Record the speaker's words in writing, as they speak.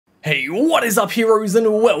Hey, what is up heroes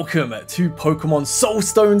and welcome to Pokemon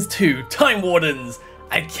Soulstones 2 Time Wardens!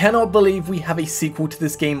 I cannot believe we have a sequel to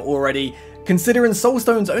this game already, considering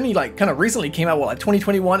Soulstones only kind of recently came out, like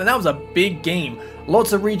 2021, and that was a big game.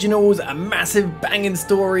 Lots of regionals, a massive banging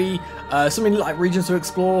story, so many regions to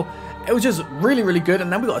explore. It was just really good,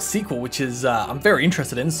 and now we got a sequel, which is I'm very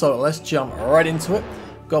interested in, so let's jump right into it.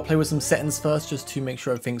 Gotta play with some settings first just to make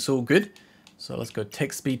sure everything's all good. So let's go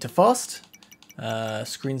text speed to fast.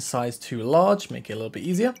 Screen size to large, make it a little bit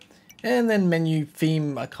easier. And then menu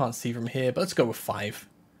theme, I can't see from here, but let's go with 5.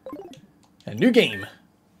 A new game.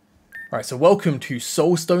 Alright, so welcome to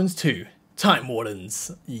Soulstones 2 Time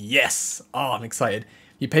Wardens. Yes! Oh, I'm excited.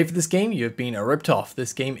 You pay for this game, you have been ripped off.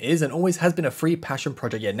 This game is and always has been a free passion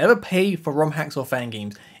project. Yeah, never pay for ROM hacks or fan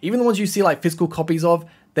games. Even the ones you see like physical copies of,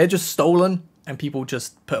 they're just stolen and people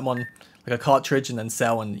just put them on like a cartridge and then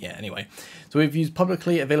sell, and yeah, anyway. So we've used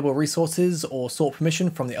publicly available resources or sought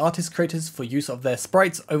permission from the artist creators for use of their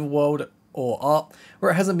sprites, overworld, or art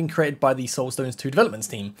where it hasn't been created by the Soulstones 2 development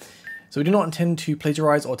team. So we do not intend to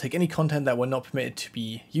plagiarize or take any content that we're not permitted to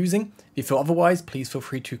be using. If you feel otherwise, please feel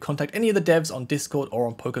free to contact any of the devs on Discord or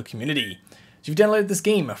on Poker Community. So if you've downloaded this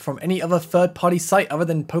game from any other third-party site other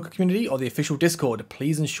than Poker Community or the official Discord,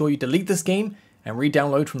 please ensure you delete this game and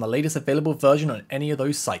re-download from the latest available version on any of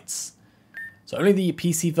those sites. So only the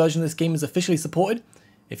PC version of this game is officially supported.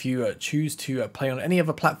 If you choose to play on any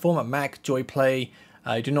other platform, Mac, Joy Play,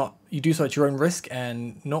 you do so at your own risk,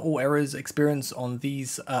 and not all errors experienced on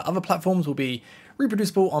these other platforms will be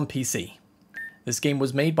reproducible on PC. This game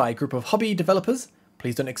was made by a group of hobby developers.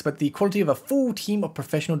 Please don't expect the quality of a full team of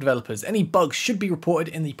professional developers. Any bugs should be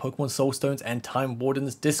reported in the Pokemon Soulstones and Time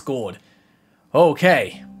Wardens Discord.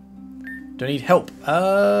 Okay. Do I need help?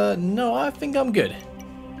 No, I think I'm good.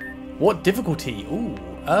 What difficulty? Ooh,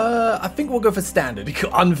 I think we'll go for standard.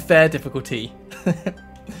 Unfair difficulty. I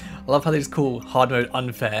love how they just call hard mode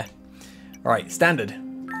unfair. Alright, standard.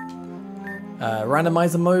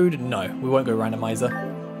 Randomizer mode? No, we won't go randomizer.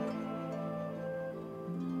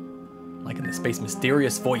 Like in the space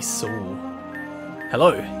mysterious voice. Ooh.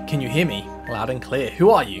 Hello, can you hear me? Loud and clear. Who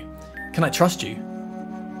are you? Can I trust you?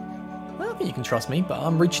 Well, I think you can trust me, but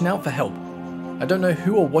I'm reaching out for help. I don't know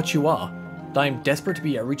who or what you are, but I am desperate to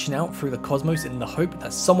be reaching out through the cosmos in the hope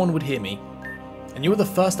that someone would hear me. And you were the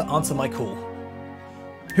first to answer my call.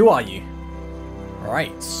 Who are you?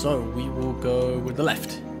 Alright, so we will go with the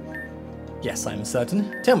left. Yes, I am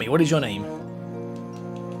certain. Tell me, what is your name?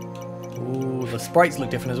 Ooh, the sprites look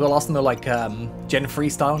different as well. Last time they're like Gen 3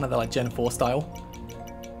 style, now they're like Gen 4 style.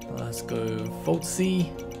 Let's go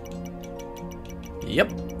Voltsy.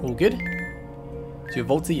 Yep, all good. So you're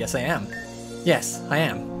Voltsy? Yes, I am. Yes, I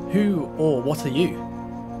am. Who or what are you?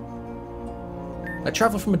 I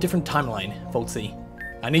travel from a different timeline, Voltsy.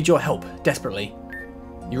 I need your help, desperately.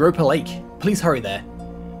 Europa Lake, please hurry there.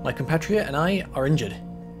 My compatriot and I are injured.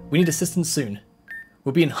 We need assistance soon.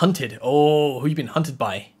 We're being hunted. Oh, who are you being hunted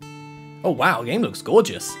by? Oh wow, the game looks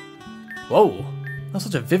gorgeous. Whoa, that's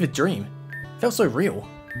such a vivid dream. It felt so real.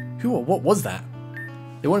 Who or what was that?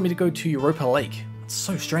 They wanted me to go to Europa Lake. That's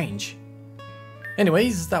so strange.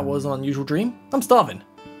 Anyways, that was an unusual dream. I'm starving.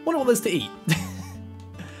 Wonder what there's to eat.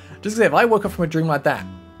 Just say if I woke up from a dream like that,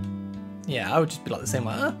 yeah, I would just be like the same,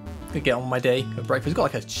 could get on with my day, go breakfast. We've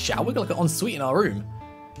got like a shower, we've got like an ensuite in our room.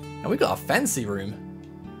 And we've got a fancy room.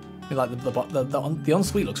 I mean, like the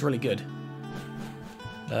ensuite looks really good.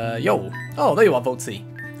 Yo. Oh, there you are, Voltsy.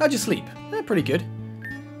 How'd you sleep? Pretty good.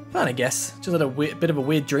 Fine, I guess. Just had a bit of a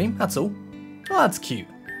weird dream, that's all. Oh, that's cute.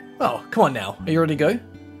 Oh, come on now. Are you ready to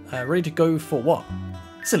go? Ready to go for what?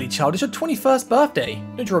 Silly child, it's your 21st birthday.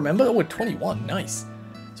 Don't you remember? Oh, we're 21. Nice.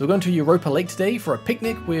 So we're going to Europa Lake today for a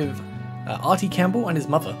picnic with Artie Campbell and his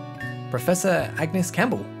mother, Professor Agnes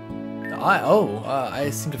Campbell.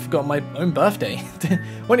 I seem to have forgotten my own birthday.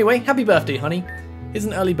 Well, anyway, happy birthday, honey. Here's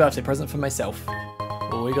an early birthday present for myself.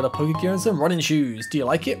 Oh, we got a poker gear and some running shoes. Do you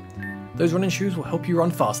like it? Those running shoes will help you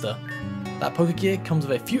run faster. That poker gear comes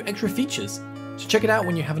with a few extra features, so check it out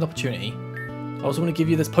when you have an opportunity. I also want to give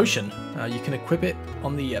you this potion. You can equip it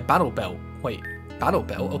on the battle belt. Wait, battle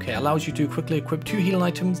belt? Okay, allows you to quickly equip 2 healing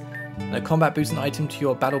items and a combat boosting item to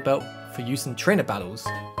your battle belt for use in trainer battles.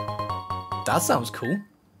 That sounds cool.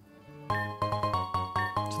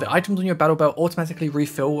 So the items on your battle belt automatically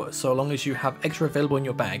refill so long as you have extra available in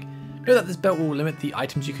your bag. Know that this belt will limit the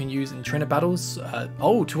items you can use in trainer battles.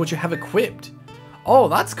 To what you have equipped. Oh,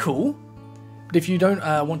 that's cool. But if you don't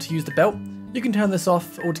want to use the belt, you can turn this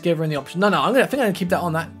off altogether in the option. No, I think I'm going to keep that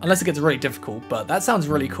on that, unless it gets really difficult, but that sounds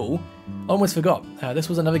really cool. I almost forgot. This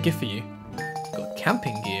was another gift for you. Got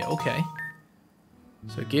camping gear, okay.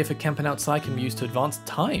 So gear for camping outside can be used to advance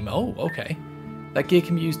time. Oh, okay. That gear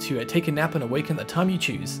can be used to take a nap and awaken at the time you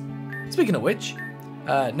choose. Speaking of which,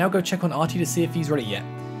 now go check on Artie to see if he's ready yet.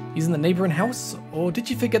 He's in the neighbouring house, or did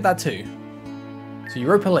you forget that too? So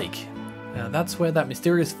Europa Lake. That's where that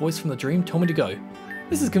mysterious voice from the dream told me to go.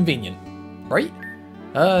 This is convenient, right?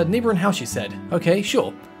 Neighbouring house you said. Okay,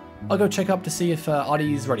 sure. I'll go check up to see if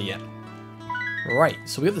Artie's ready yet. Right,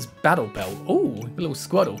 so we got this battle belt. Ooh, a little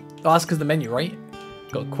Squirtle. Oh, that's because the menu, right?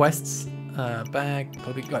 Got quests, bag,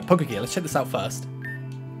 poker gear. Let's check this out first.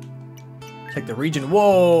 Check the region.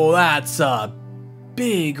 Whoa, that's a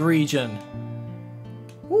big region.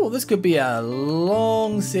 Ooh, this could be a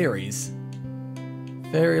long series.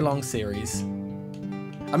 Very long series.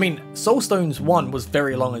 I mean, Soulstones 1 was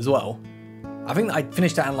very long as well. I think I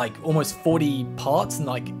finished that in like almost 40 parts, and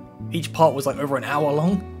like each part was like over an hour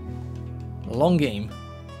long. A long game.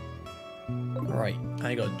 Right,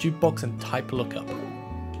 I got jukebox and type lookup.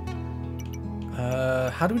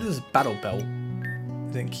 How do we do this battle belt?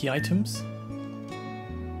 Is it key items?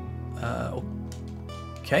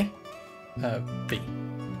 Okay. B.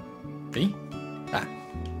 B? Ah.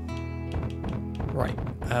 Right.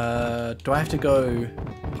 Do I have to go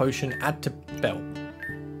potion, add to belt?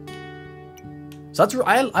 So that's,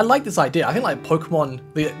 I like this idea. I think like Pokemon,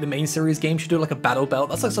 the main series game should do like a battle belt.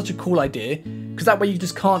 That's like such a cool idea. Because that way you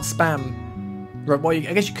just can't spam, well, I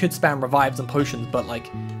guess you could spam revives and potions, but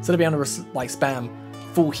like instead of being able to like spam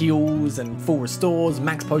full heals and full restores,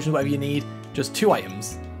 max potions, whatever you need, just 2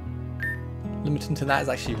 items. Limiting to that is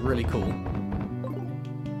actually really cool.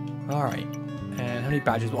 Alright. And how many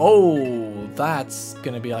badges? Oh, that's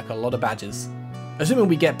going to be like a lot of badges. Assuming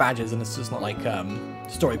we get badges and it's just not like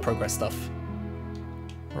story progress stuff.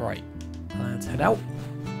 Alright, let's head out.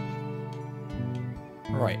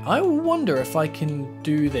 Alright, I wonder if I can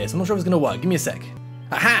do this. I'm not sure if it's going to work. Give me a sec.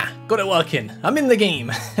 Aha! Got it working. I'm in the game.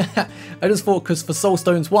 I just thought because for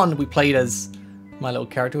Soulstones 1 we played as my little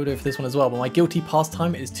character. We'll do it for this one as well. But my guilty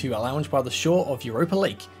pastime is to lounge by the shore of Europa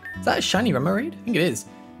Lake. Is that a shiny Remoraid? I think it is.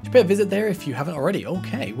 You should pay a visit there if you haven't already.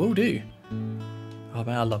 Okay, will do. Oh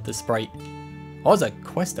man, I love this sprite. Oh, there's a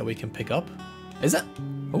quest that we can pick up. Is it?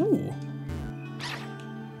 Ooh.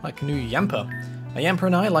 Like a new Yamper. My Yamper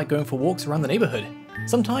and I like going for walks around the neighborhood.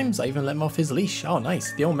 Sometimes I even let him off his leash. Oh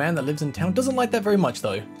nice. The old man that lives in town doesn't like that very much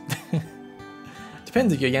though.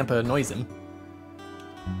 Depends if your Yamper annoys him.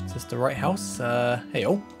 Is this the right house?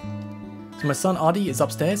 Hey-oh. So my son Artie is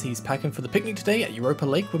upstairs. He's packing for the picnic today at Europa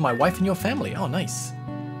Lake with my wife and your family. Oh nice.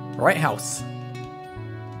 Right house.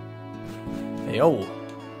 Hey-oh.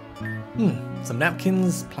 Some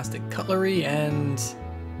napkins, plastic cutlery, and...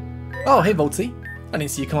 Oh, hey Voltsy. I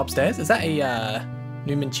didn't see you come upstairs. Is that a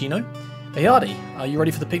new Minccino? Hey Artie, are you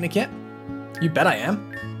ready for the picnic yet? You bet I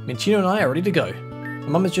am. Minccino and I are ready to go. My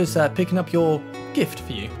mum is just picking up your gift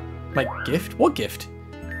for you. My gift? What gift?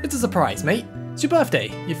 It's a surprise, mate. It's your birthday.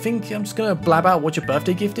 You think I'm just gonna blab out what your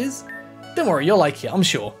birthday gift is? Don't worry, you'll like it, I'm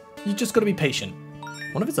sure. You just gotta be patient.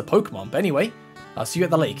 I wonder if it's a Pokemon, but anyway, I'll see you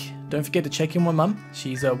at the lake. Don't forget to check in with Mum.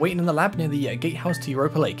 She's waiting in the lab near the gatehouse to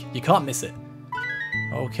Europa Lake. You can't miss it.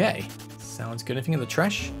 Okay, sounds good. Anything in the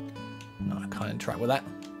trash? No, I can't interact with that.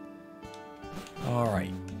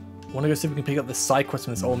 Alright. Want to go see if we can pick up this side quest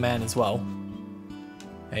from this old man as well.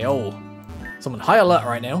 Hey, oh. Someone high alert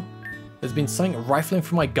right now. There's been something rifling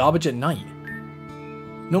through my garbage at night.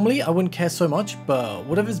 Normally, I wouldn't care so much, but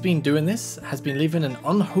whatever's been doing this has been leaving an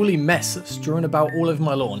unholy mess strewn about all over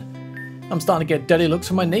my lawn. I'm starting to get dirty looks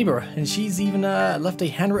from my neighbor, and she's even left a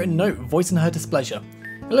handwritten note voicing her displeasure.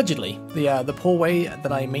 Allegedly, the poor way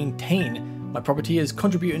that I maintain my property is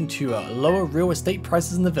contributing to lower real estate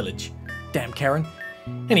prices in the village. Damn, Karen.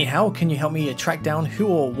 Anyhow, can you help me track down who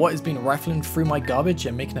or what has been rifling through my garbage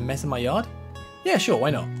and making a mess in my yard? Yeah, sure,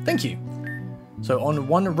 why not? Thank you. So on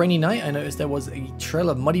one rainy night, I noticed there was a trail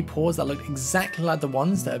of muddy paws that looked exactly like the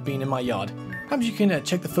ones that have been in my yard. Perhaps you can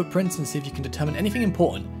check the footprints and see if you can determine anything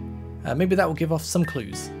important. Maybe that will give off some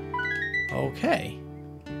clues. Okay.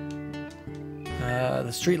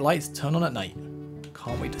 The street lights turn on at night.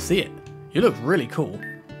 Can't wait to see it. You look really cool.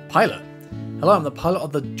 Pilot. Hello, I'm the pilot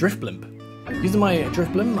of the Drift Blimp. Using my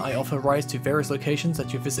Drift Blimp, I offer rides to various locations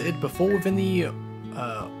that you've visited before within the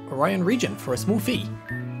Orion region for a small fee.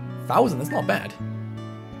 1,000, that's not bad.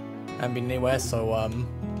 I haven't been anywhere, so I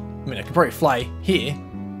mean, I could probably fly here,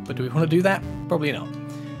 but do we want to do that? Probably not.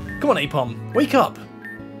 Come on, Apom, wake up!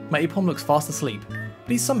 My Apom looks fast asleep, but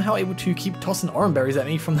he's somehow able to keep tossing orange berries at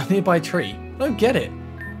me from the nearby tree. I don't get it.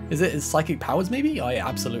 Is it his psychic powers, maybe? Oh, yeah,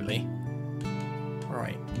 absolutely.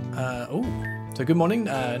 Alright. Oh. So good morning.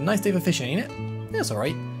 Nice day for fishing, ain't it? Yeah, it's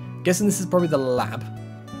alright. Guessing this is probably the lab.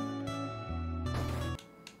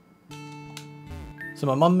 So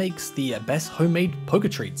my mum makes the best homemade poker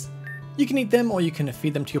treats. You can eat them or you can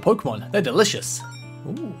feed them to your Pokemon. They're delicious.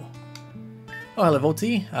 Ooh. Oh, hello,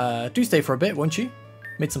 Voltsy. Do stay for a bit, won't you?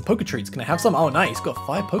 Made some Poke Treats. Can I have some? Oh, nice. Got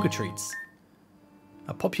 5 Poke Treats.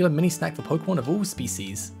 A popular mini snack for Pokemon of all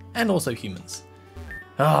species. And also humans.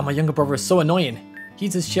 Ah, my younger brother is so annoying. He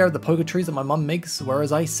eats his share of the Poke Treats that my mum makes,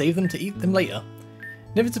 whereas I save them to eat them later.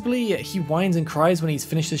 Inevitably, he whines and cries when he's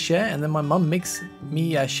finished his share, and then my mum makes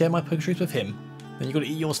me share my Poke Treats with him. Then you gotta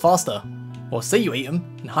eat yours faster. Or say you ate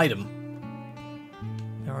them, and hide them.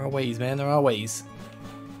 There are ways, man. There are ways.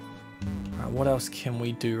 Alright, what else can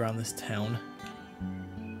we do around this town?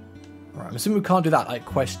 Alright, I'm assuming we can't do that like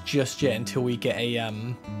quest just yet until we get a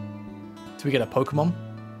Pokemon.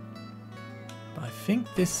 But I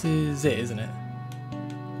think this is it, isn't it?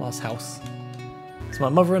 Last house. So my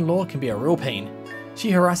mother-in-law can be a real pain. She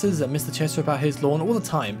harasses Mr. Chester about his lawn all the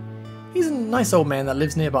time. He's a nice old man that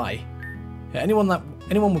lives nearby. Yeah,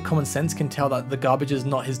 anyone with common sense can tell that the garbage is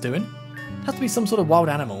not his doing. It has to be some sort of wild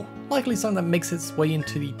animal, likely something that makes its way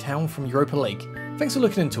into the town from Europa Lake. Thanks for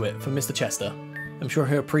looking into it for Mr. Chester. I'm sure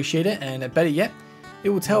he'll appreciate it, and better yet, it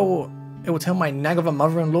will tell my nag of a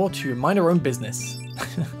mother-in-law to mind her own business.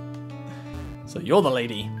 So you're the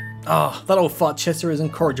lady. Ah, that old fart Chester is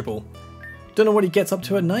incorrigible. Don't know what he gets up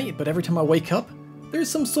to at night, but every time I wake up, there is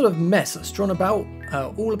some sort of mess strewn about,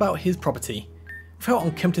 all about his property. With how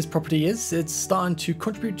unkempt his property is, it's starting to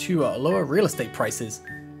contribute to lower real estate prices.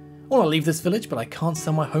 I want to leave this village, but I can't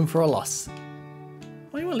sell my home for a loss.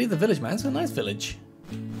 Why do you want to leave the village, man? It's a nice village.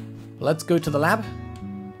 Let's go to the lab,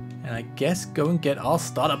 and I guess go and get our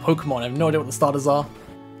starter Pokemon. I have no idea what the starters are.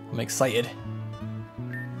 I'm excited.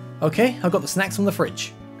 Okay, I've got the snacks from the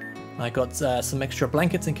fridge. I got some extra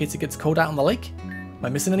blankets in case it gets cold out on the lake. Am I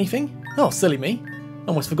missing anything? Oh, silly me.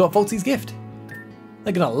 Almost forgot Voltsy's gift.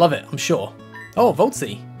 They're gonna love it, I'm sure. Oh,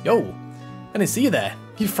 Voltsy. Yo. I didn't see you there.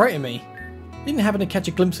 You frightened me. You didn't happen to catch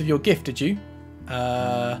a glimpse of your gift, did you?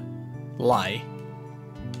 Lie.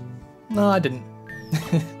 No, I didn't.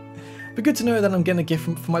 But good to know that I'm getting a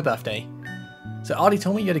gift for my birthday. So Artie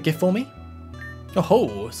told me you had a gift for me? Oh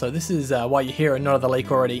ho, so this is why you're here and not at the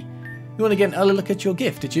lake already. You want to get an early look at your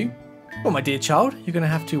gift, did you? Well, my dear child, you're going to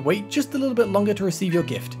have to wait just a little bit longer to receive your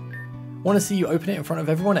gift. I want to see you open it in front of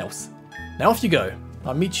everyone else. Now off you go.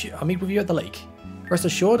 I'll meet with you at the lake. Rest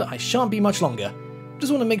assured, I shan't be much longer.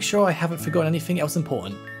 Just want to make sure I haven't forgotten anything else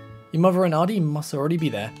important. Your mother and Artie must already be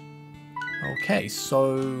there. Okay,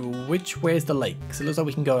 so which way is the lake? Because it looks like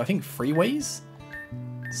we can go, I think, 3 ways?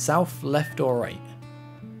 South, left, or right?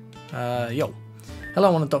 Yo. Hello,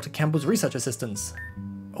 I'm one of Dr. Campbell's research assistants.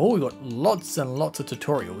 Oh, we've got lots and lots of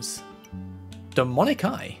tutorials. Demonic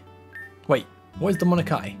Eye? Wait, what is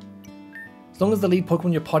Demonic Eye? As long as the lead Pokemon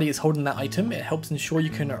in your party is holding that item, it helps ensure you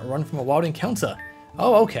can run from a wild encounter.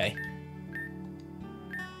 Oh, okay.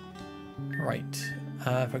 Right.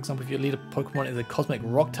 For example, if your leader Pokemon is a Cosmic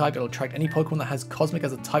Rock type, it'll attract any Pokemon that has Cosmic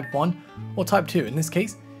as a Type 1 or Type 2. In this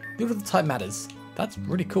case, neither of the type matters. That's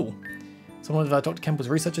really cool. So one of Dr. Campbell's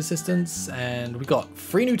research assistants, and we got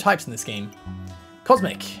 3 new types in this game.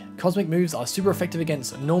 Cosmic. Cosmic moves are super effective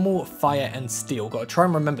against normal, fire, and steel. Gotta try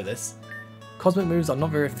and remember this. Cosmic moves are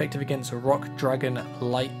not very effective against rock, dragon,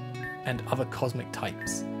 light, and other cosmic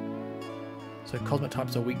types. So cosmic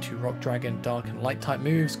types are weak to rock, dragon, dark, and light type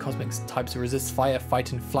moves. Cosmic types resist fire,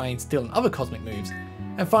 fighting, flying, steel, and other cosmic moves.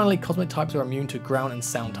 And finally, cosmic types are immune to ground and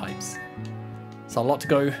sound types. So a lot to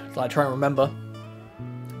go that I try and remember.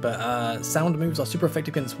 But sound moves are super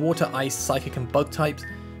effective against water, ice, psychic, and bug types.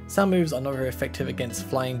 Sound moves are not very effective against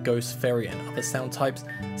flying, ghost, fairy, and other sound types.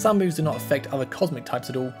 Sound moves do not affect other cosmic types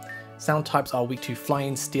at all. Sound types are weak to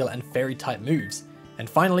flying, steel, and fairy type moves. And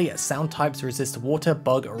finally, sound types resist water,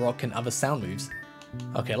 bug, rock, and other sound moves.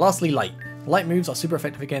 Okay, lastly, light. Light moves are super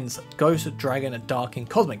effective against ghost, dragon, dark, and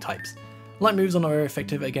cosmic types. Light moves are not very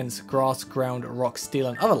effective against grass, ground, rock, steel,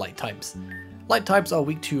 and other light types. Light types are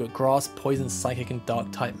weak to grass, poison, psychic, and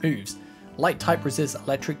dark type moves. Light type resists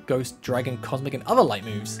electric, ghost, dragon, cosmic, and other light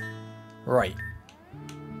moves. Right.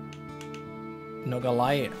 Not gonna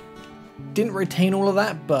lie, didn't retain all of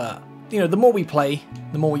that, but you know, the more we play,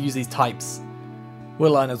 the more we use these types,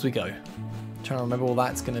 we'll learn as we go. Trying to remember all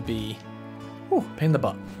that's gonna be, whew, pain in the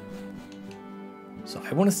butt. So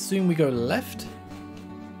I want to assume we go left.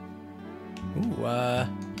 Ooh,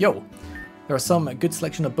 yo, there are some good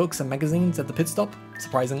selection of books and magazines at the pit stop,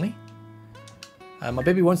 surprisingly. My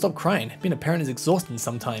baby won't stop crying. Being a parent is exhausting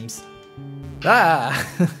sometimes. Ah!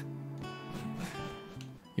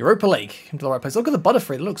 Europa Lake. Came to the right place. Look at the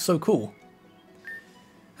Butterfree. It looks so cool.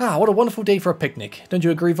 Ah, what a wonderful day for a picnic. Don't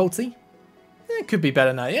you agree, Voltsy? It could be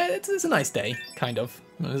better now. Yeah, it's a nice day, kind of.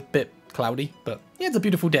 It's a bit cloudy, but yeah, it's a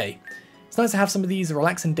beautiful day. It's nice to have some of these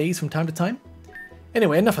relaxing days from time to time.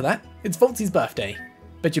 Anyway, enough of that. It's Voltsy's birthday.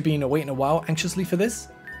 Bet you've been waiting a while anxiously for this?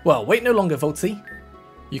 Well, wait no longer, Voltsy.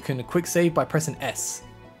 You can quick save by pressing S.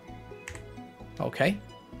 Okay.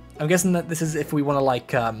 I'm guessing that this is if we want to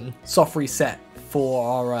like soft reset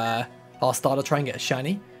for our starter, try and get a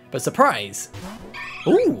shiny. But surprise!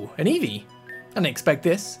 Ooh, an Eevee. I didn't expect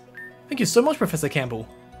this. Thank you so much, Professor Campbell.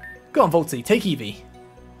 Go on, Voltsy, take Eevee.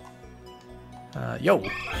 Yo.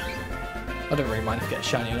 I don't really mind if I get a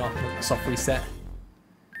shiny or not. A soft reset.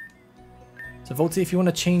 So Voltsy, if you want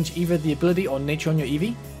to change either the ability or nature on your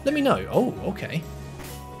Eevee, let me know. Oh, okay.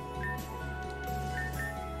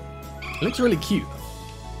 It looks really cute.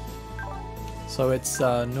 So it's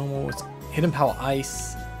normal, it's hidden power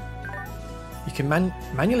ice. You can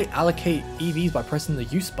manually allocate EVs by pressing the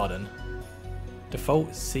use button.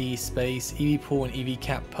 Default, C, space, EV pool and EV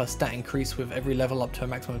cap per stat increase with every level up to a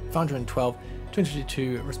maximum of 512,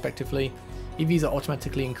 252 respectively. EVs are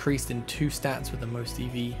automatically increased in 2 stats with the most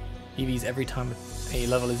EVs every time a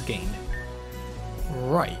level is gained.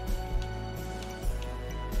 Right.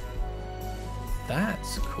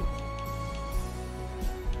 That's cool.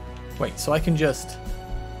 Wait, so I can just...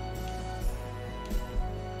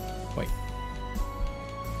 Wait.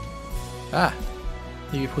 Ah!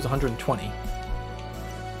 EV pulls 120.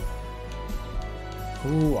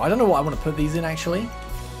 Ooh, I don't know what I want to put these in actually.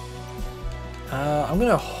 I'm going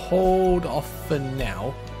to hold off for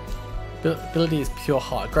now. Ability is Pure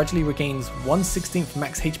Heart. Gradually regains 1/16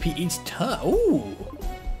 max HP each turn. Ooh!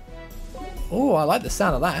 Oh, I like the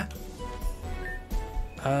sound of that.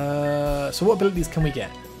 So what abilities can we get?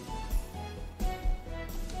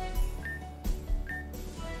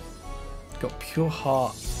 Got Pure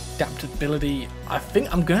Heart, Adaptability. I think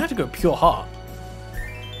I'm going to have to go Pure Heart.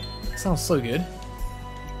 Sounds so good.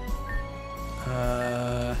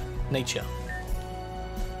 Nature.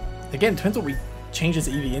 Again, depends what we change this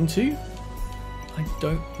EV into. I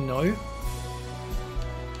don't know.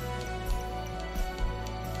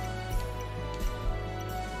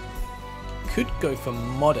 Could go for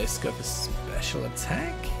Modest, go for Special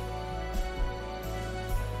Attack.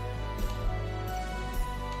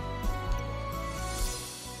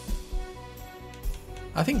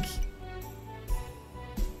 I think...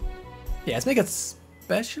 Yeah, let's make it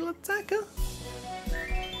Special Attacker.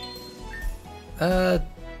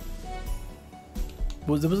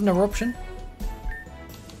 Was there another option?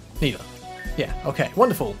 Neither. Yeah, okay,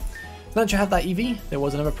 wonderful. Now that you have that Eevee, there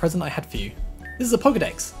was another present I had for you. This is a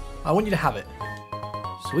Pokedex. I want you to have it.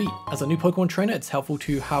 Sweet. As a new Pokemon trainer, it's helpful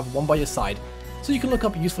to have one by your side, so you can look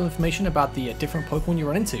up useful information about the different Pokemon you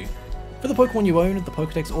run into. For the Pokemon you own, the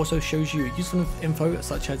Pokedex also shows you useful info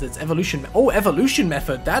such as its evolution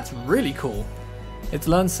method. That's really cool. Its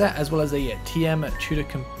learn set as well as a TM tutor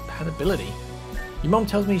compatibility. Your mom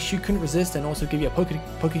tells me she couldn't resist and also give you a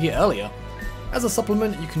Pokegear earlier. As a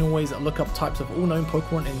supplement, you can always look up types of all known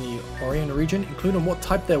Pokemon in the Orion region, including what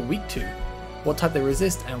type they're weak to, what type they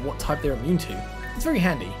resist, and what type they're immune to. It's very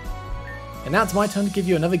handy. And now it's my turn to give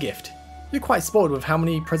you another gift. You're quite spoiled with how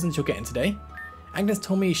many presents you're getting today. Agnes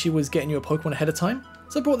told me she was getting you a Pokemon ahead of time,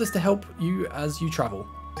 so I brought this to help you as you travel.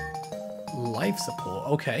 Life support,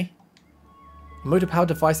 okay. A motor powered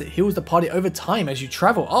device that heals the party over time as you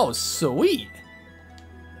travel. Oh, sweet!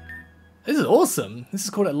 This is awesome. This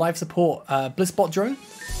is called a life support Blissbot drone.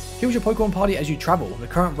 Heals your Pokemon party as you travel. The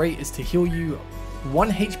current rate is to heal you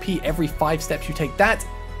 1 HP every 5 steps you take. That's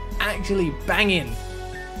actually banging.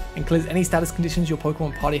 And clears any status conditions your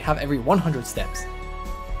Pokemon party have every 100 steps.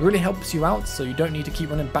 It really helps you out, so you don't need to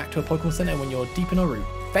keep running back to a Pokemon Center when you're deep in a route.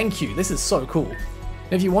 Thank you, this is so cool.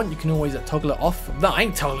 And if you want, you can always toggle it off. No, I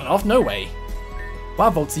ain't toggling it off, no way.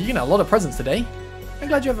 Wow, Voltsy, you're getting a lot of presents today. I'm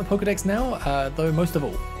glad you have a Pokedex now, though most of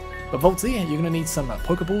all. But Voltsy, you're going to need some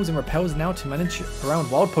Pokeballs and Repels now to manage around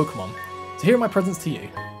wild Pokemon. So here are my presents to you.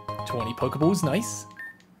 20 Pokeballs, nice.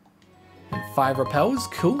 And 5 Repels,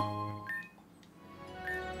 cool.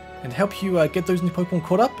 And to help you get those new Pokemon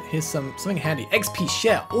caught up, here's something handy. XP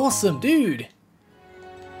share, awesome, dude!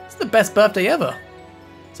 It's the best birthday ever.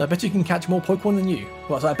 So I bet you can catch more Pokemon than you.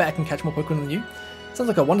 Well, so I bet I can catch more Pokemon than you. Sounds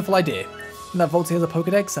like a wonderful idea. And that Voltsy has a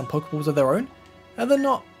Pokedex and Pokeballs of their own, and they're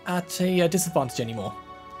not at a disadvantage anymore.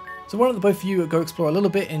 So why don't the both of you go explore a little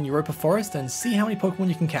bit in Europa Forest and see how many Pokemon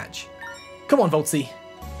you can catch. Come on, Voltsy.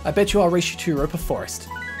 I bet you I'll race you to Europa Forest.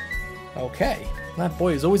 Okay, that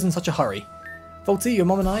boy is always in such a hurry. Voltsy, your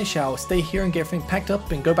mom and I shall stay here and get everything packed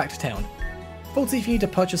up and go back to town. Voltsy, if you need to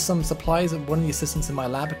purchase some supplies, one of the assistants in my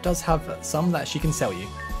lab does have some that she can sell you.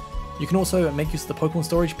 You can also make use of the Pokemon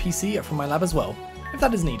storage PC from my lab as well, if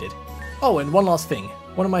that is needed. Oh, and one last thing.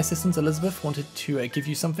 One of my assistants, Elizabeth, wanted to give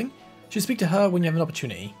you something. You should speak to her when you have an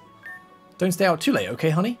opportunity. Don't stay out too late, okay,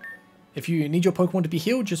 honey? If you need your Pokemon to be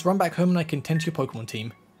healed, just run back home and I can tend to your Pokemon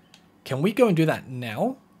team. Can we go and do that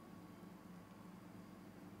now?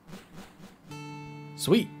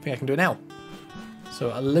 Sweet, I think I can do it now.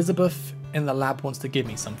 So Elizabeth in the lab wants to give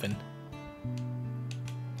me something.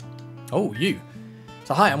 Oh, you.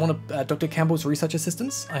 So hi, I'm one of Dr. Campbell's research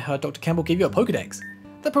assistants. I heard Dr. Campbell gave you a Pokedex.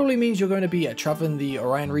 That probably means you're going to be traveling the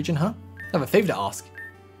Orion region, huh? I have a favor to ask.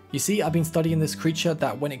 You see, I've been studying this creature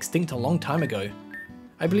that went extinct a long time ago.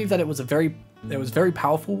 I believe that it was very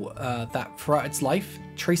powerful, that throughout its life,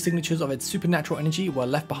 trace signatures of its supernatural energy were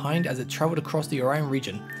left behind as it traveled across the Orion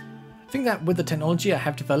region. I think that with the technology I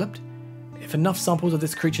have developed, if enough samples of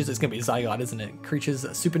this creature's, it's going to be a Zygarde, isn't it? Creature's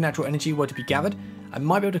supernatural energy were to be gathered, I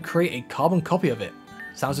might be able to create a carbon copy of it.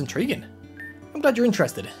 Sounds intriguing. I'm glad you're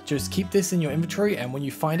interested. Just keep this in your inventory and when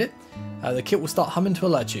you find it, the kit will start humming to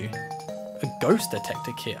alert you. A ghost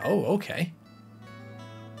detector kit. Oh, okay.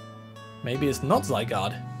 Maybe it's not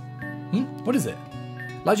Zygarde. What is it?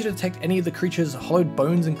 Allows you to detect any of the creature's hollowed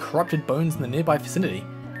bones and corrupted bones in the nearby vicinity.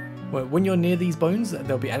 When you're near these bones,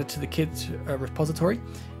 they'll be added to the kit's repository.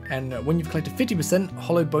 And when you've collected 50%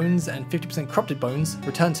 hollowed bones and 50% corrupted bones,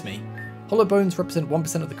 return to me. Hollow bones represent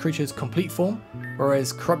 1% of the creature's complete form,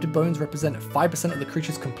 whereas corrupted bones represent 5% of the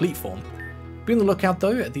creature's complete form. Be on the lookout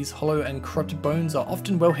though, these hollow and corrupted bones are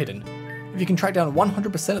often well hidden. If you can track down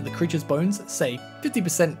 100% of the creature's bones, say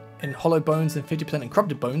 50% in hollow bones and 50% in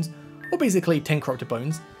corrupted bones, or basically 10 corrupted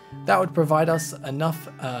bones, that would provide us enough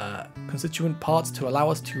constituent parts to allow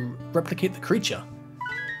us to replicate the creature.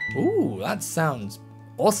 Ooh, that sounds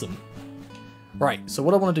awesome. Right, so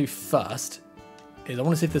what I want to do first is I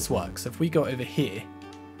want to see if this works. So if we go over here,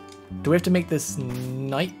 do we have to make this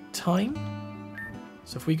nighttime?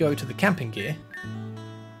 So if we go to the camping gear,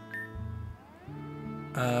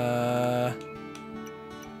 the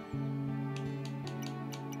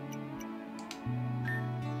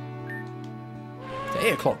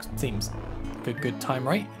 8 o'clock seems a good time,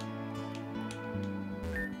 right?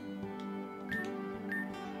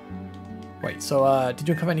 Wait, so did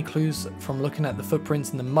you uncover any clues from looking at the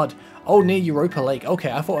footprints in the mud? Oh, near Europa Lake.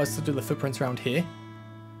 Okay, I thought I was to do the footprints around here.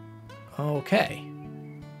 Okay.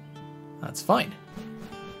 That's fine.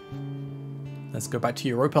 Let's go back to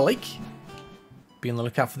Europa Lake. Be on the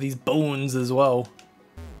lookout for these bones as well.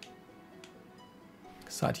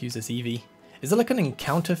 Excited to use this Eevee. Is there like an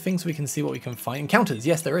encounter thing so we can see what we can find? Encounters,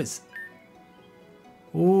 yes there is.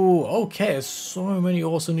 Ooh, okay, there's so many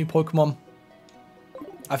awesome new Pokemon.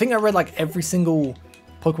 I think I read like every single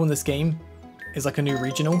Pokemon in this game is like a new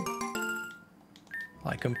regional.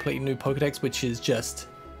 Like completely new Pokedex, which is just,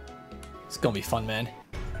 it's gonna be fun, man.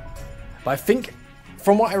 But I think,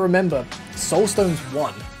 from what I remember, Soulstones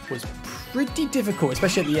 1 was pretty difficult,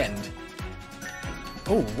 especially at the end.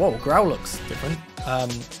 Oh, whoa, Growl looks different.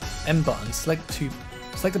 M button, select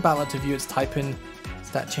the battle to view its typing,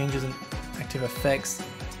 stat changes and active effects.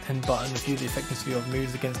 N button, view the effectiveness of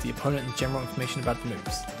moves against the opponent and general information about the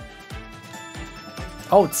moves.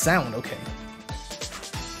 Oh, it's sound, okay.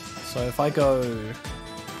 So if I go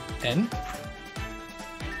N,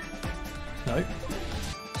 no,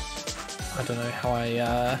 I don't know how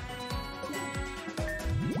I,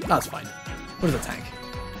 that's fine. What is attack?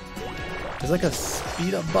 There's like a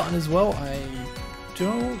speed up button as well. I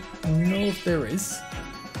don't know if there is.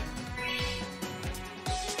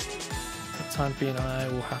 For the time being, I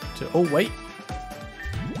will have to, oh wait.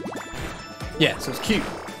 Yeah, so it's Q.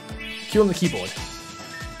 Q on the keyboard.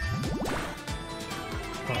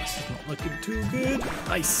 Oh, this is not looking too good.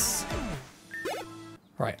 Nice.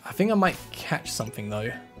 Right, I think I might catch something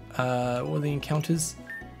though. What are the encounters?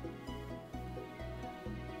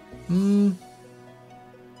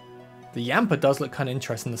 The Yamper does look kind of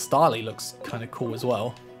interesting. The Starly looks kind of cool as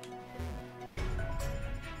well.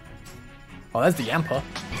 Oh, there's the Yamper.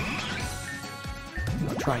 I'm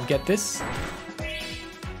gonna try and get this.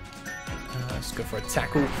 Let's go for a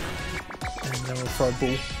tackle. And then we'll throw a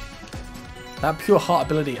ball. That pure heart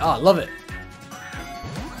ability. Ah, love it.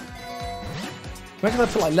 Imagine if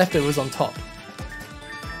I put like leftovers on top.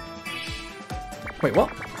 Wait,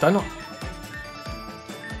 what? Did I not?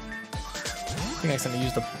 I think I accidentally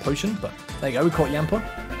used a potion, but there you go, we caught Yamper.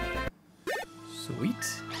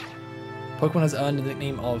 Sweet. Pokemon has earned the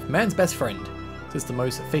nickname of man's best friend. This is the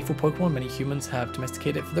most faithful Pokemon many humans have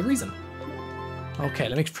domesticated for the reason. Okay,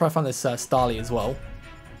 let me try to find this Starly as well.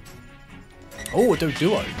 Oh, a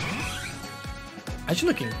Doduo. Actually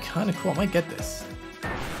looking kind of cool, I might get this.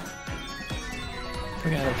 We're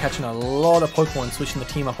going to end up catching a lot of Pokemon, switching the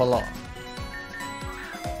team up a lot.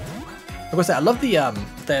 Like I said, I love the I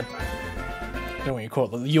don't know what you call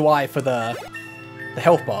it, the UI for the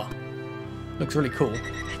health bar. Looks really cool.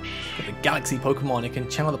 Got the Galaxy Pokemon. It can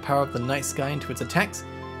channel the power of the night sky into its attacks.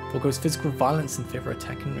 Foregoes physical violence in favor of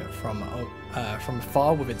attacking from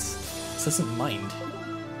afar with its incessant mind.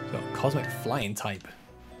 It's got a cosmic flying type.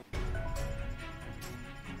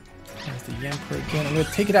 There's the Yamper again. I'm going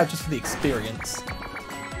to take it out just for the experience.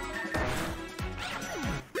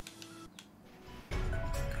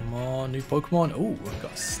 Come on, new Pokemon. Oh, we've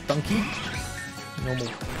got Stunky. Normal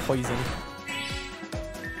poison.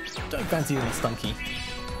 Don't fancy using Stunky.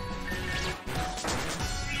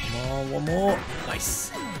 Come on, one more.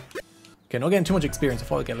 Nice. Okay, not getting too much experience. I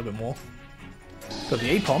thought I'd get a little bit more. Got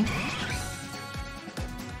the Apom.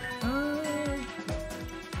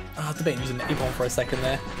 I was debating using the Apom for a second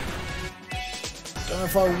there. Don't know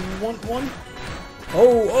if I want one.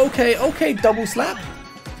 Oh, okay, okay, double slap.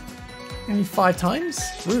 Only 5 times?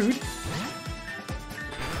 Rude.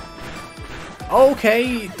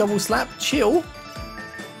 Okay, double slap, chill.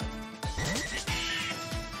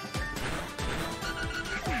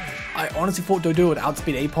 I honestly thought Doduo would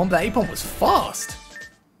outspeed Apom, but Apom was fast.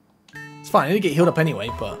 It's fine, I did get healed up anyway,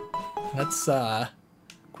 but let's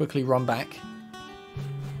quickly run back.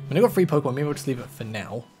 When I got 3 Pokemon, maybe we'll just leave it for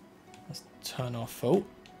now. Let's turn off. Oh.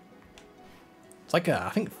 It's like, I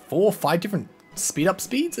think 4 or 5 different speed up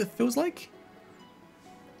speeds, it feels like.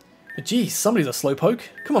 But geez, somebody's a slowpoke.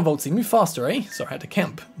 Come on, Voltsy, move faster, eh? Sorry, I had to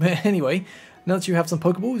camp. But anyway, now that you have some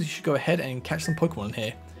Pokeballs, you should go ahead and catch some Pokemon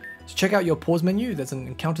here. So check out your pause menu. There's an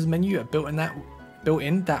encounters menu built in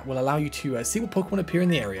that will allow you to see what Pokemon appear in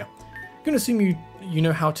the area. I'm going to assume you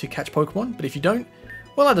know how to catch Pokemon, but if you don't,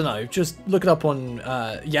 well, I don't know. Just look it up on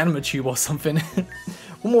Yanmatube or something.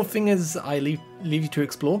 One more thing is I leave you to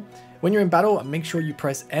explore. When you're in battle, make sure you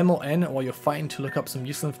press M or N while you're fighting to look up some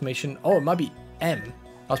useful information. Oh, it might be M.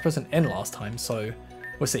 I was pressing N last time, so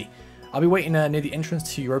we'll see. I'll be waiting near the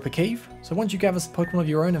entrance to Europa Cave, so once you gather some Pokemon of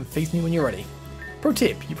your own and face me when you're ready. Pro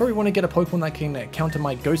tip, you probably want to get a Pokemon that can counter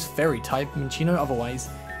my Ghost Fairy type, Minchino, otherwise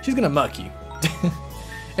she's going to murk you.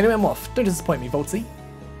 Anyway, I'm off. Don't disappoint me, Voltsy.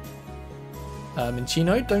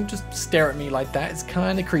 Minchino, don't just stare at me like that, it's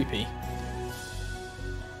kind of creepy.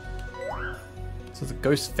 So it's a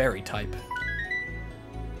Ghost Fairy type.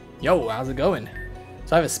 Yo, how's it going?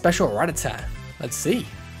 So I have a special Rattata. Let's see.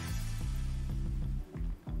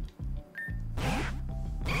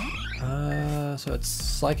 So it's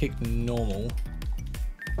Psychic Normal.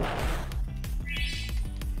 The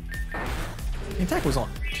attack was not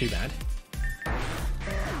too bad. And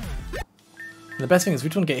the best thing is we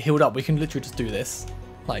just want to get healed up. We can literally just do this,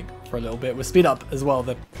 like, for a little bit. We'll speed up as well.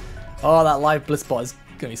 Oh, that live Bliss Bot is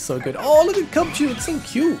going to be so good. Oh, look at Cubchoo. It's so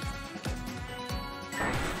cute.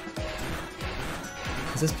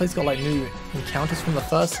 Has this place got, like, new encounters from the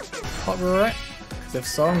first part we were at? Because if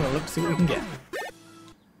so, I'm going to look to see what we can get.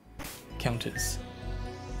 Counters.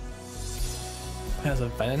 There's a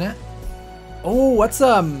Venonat. Oh, that's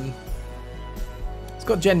it's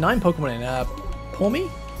got Gen 9 Pokemon in. Pawmi?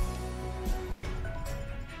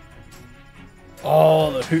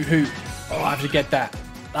 Oh, the Hoot Hoot. Oh, I have to get that.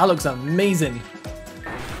 That looks amazing.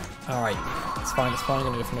 Alright, it's fine, it's fine.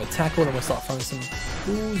 I'm gonna go for another tackle, then we'll start throwing some.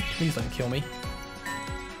 Ooh, please don't kill me.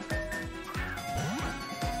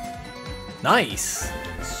 Nice.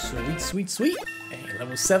 Sweet, sweet, sweet. Hey,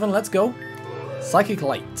 level 7, let's go. Psychic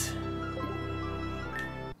Light.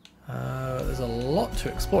 There's a lot to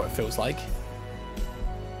explore, it feels like.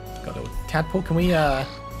 Got a little tadpole. Can we try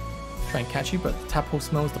and catch you? But the tadpole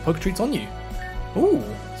smells the poke treats on you. Ooh,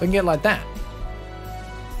 so I can get like that.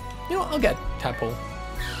 You know what? I'll get tadpole.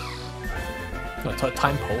 Not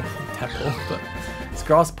time pole, tadpole, but it's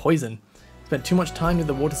grass poison. Spent too much time near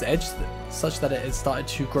the water's edge, such that it has started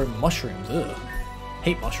to grow mushrooms. Ugh,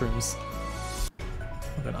 hate mushrooms.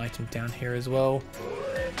 I've got an item down here as well.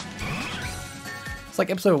 It's like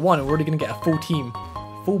episode 1, and we're already gonna get a full team,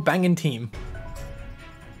 full banging team.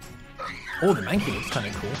 Oh, the Mankey looks kind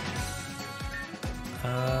of cool.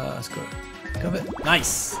 Let's go. Cover it.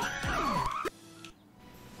 Nice.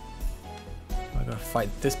 I'm gonna fight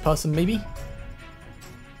this person, maybe.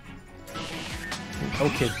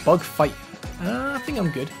 Okay, bug fight. I think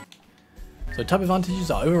I'm good. So type advantages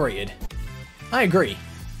are overrated. I agree.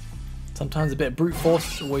 Sometimes a bit of brute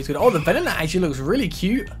force is always good. Oh, the Venonat actually looks really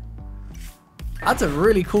cute. That's a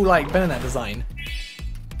really cool, like, Venonat design.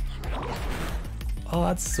 Oh,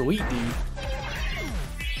 that's sweet, dude.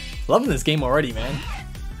 Loving this game already, man.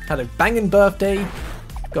 Had a banging birthday.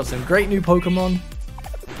 Got some great new Pokemon.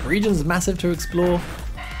 Region's massive to explore.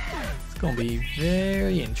 It's gonna be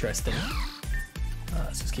very interesting.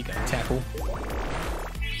 Let's just keep going tackle.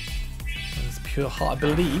 This pure heart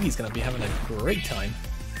ability, Eevee's gonna be having a great time.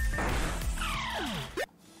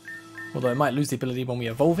 Although it might lose the ability when we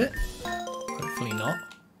evolve it. Hopefully not.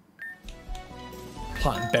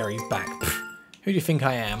 planting berries back. Pfft, who do you think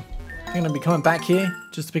I am? I'm going to be coming back here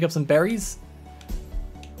just to pick up some berries?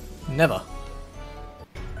 Never.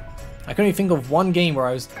 I can only think of one game where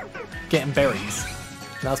I was getting berries.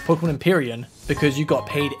 And that was Pokemon Empyrean, because you got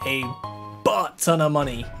paid a butt ton of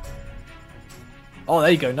money. Oh,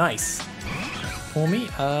 there you go, nice. For me,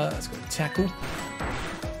 let's go tackle.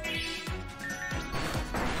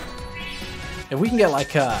 If we can get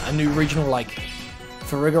like a new regional like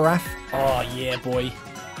Farigarath, oh yeah boy.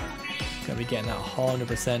 Gonna be getting that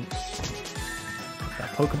 100%. That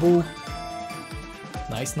Pokeball.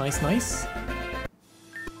 Nice, nice, nice.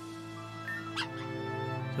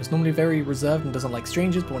 So it's normally very reserved and doesn't like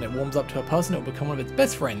strangers, but when it warms up to a person, it will become one of its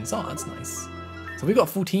best friends. Oh, that's nice. So we got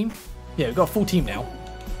a full team. Yeah, we've got a full team now.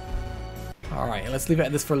 Alright, let's leave it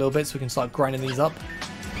at this for a little bit so we can start grinding these up.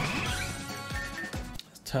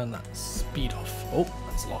 Let's turn that speed off. Oh,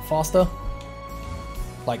 that's a lot faster.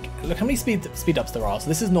 Like, look how many speed ups there are. So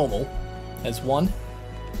this is normal. There's 1,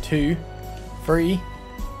 2, 3,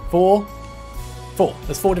 4.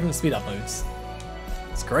 There's 4 different speed up modes.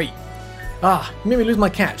 It's great. Ah, you made me lose my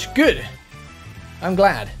catch. Good. I'm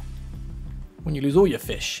glad. When you lose all your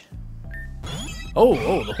fish.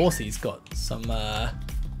 Oh, the horsey's got some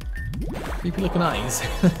creepy looking eyes.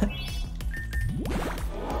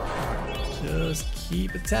 Just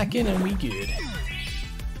keep attacking and we good.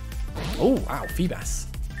 Oh, wow, Feebas.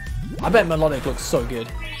 I bet Melodic looks so good.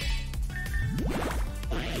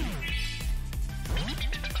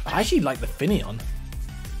 I actually like the Finneon.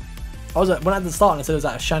 When at the start I said it was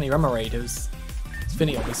at a shiny Remoraid, it was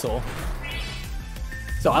Finneon we saw.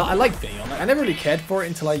 So I like Finneon. Like, I never really cared for it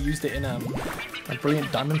until I used it in a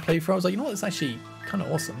Brilliant Diamond playthrough. I was like, you know what, it's actually kind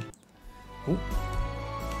of awesome. Ooh.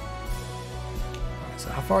 Right, so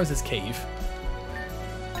how far is this cave?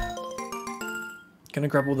 Gonna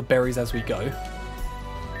grab all the berries as we go.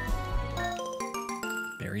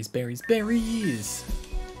 Berries, berries, berries!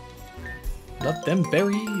 Love them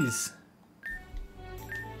berries!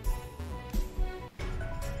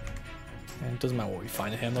 And it doesn't matter what we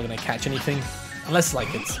find here, I'm not gonna catch anything. Unless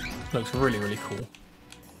like it looks really, really cool. Do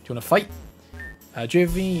you wanna fight? Do you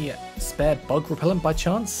have any spare bug repellent by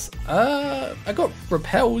chance? I got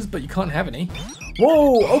repels, but you can't have any.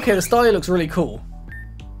 Whoa, okay, the Starly looks really cool.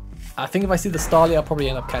 I think if I see the Starly, I'll probably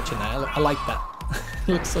end up catching that. I like that.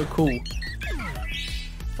 It looks so cool.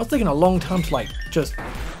 I was taking a long time to like just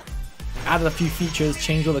add a few features,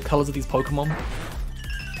 change all the colors of these Pokemon.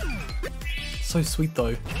 So sweet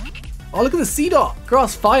though. Oh, look at the Seedot!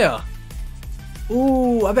 Grass Fire!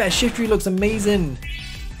 Ooh, I bet a Shiftry looks amazing.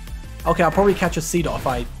 Okay, I'll probably catch a Seedot if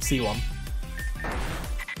I see one.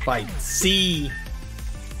 If I see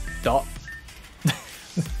dot.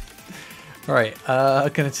 Alright, I'm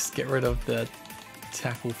gonna just get rid of the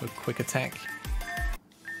tackle for quick attack.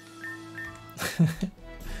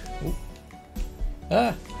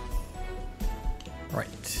 Ah.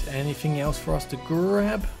 Right, anything else for us to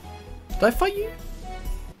grab? Did I fight you?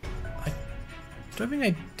 I don't think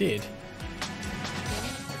I did.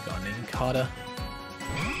 I got an Inkata.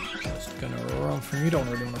 Just gonna run from you, don't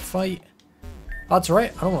really want to fight. That's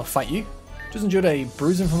right, I don't want to fight you. Just endured a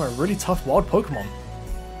bruising from a really tough wild Pokemon.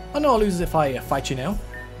 I know I'll lose if I fight you now.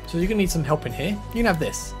 So you're gonna need some help in here. You can have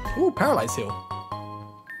this. Ooh, Paralyze Heal.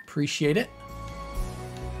 Appreciate it.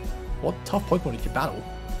 What tough Pokemon did you battle?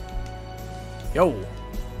 Yo.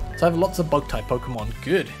 So I have lots of bug type Pokemon.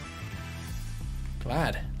 Good.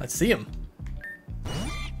 Glad. Let's see them.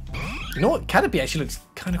 You know what? Caterpie actually looks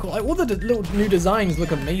kind of cool. Like, all the little new designs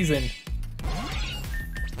look amazing.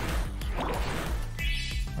 I'm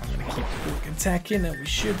gonna keep attacking and we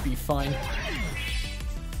should be fine.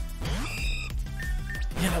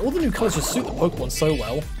 Yeah, all the new colors just suit the Pokemon so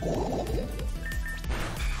well.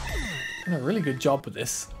 Done a really good job with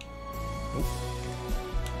this.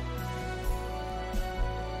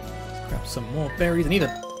 Let's grab some more berries. I need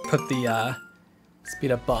to put the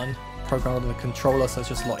speed up button programmed on the controller so it's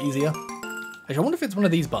just a lot easier. Actually, I wonder if it's one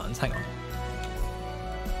of these buttons. Hang on.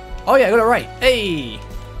 Oh yeah, I got it right. Hey!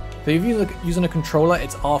 So if you're using a controller,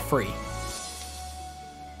 it's R3.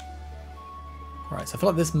 Alright, so I feel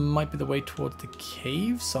like this might be the way towards the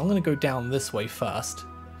cave, so I'm going to go down this way first.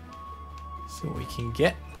 See what we can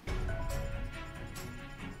get.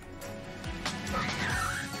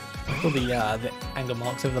 Look at the anger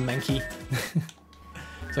marks over the Mankey.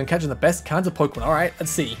 So I'm catching the best kinds of Pokemon. Alright,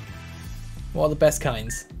 let's see. What are the best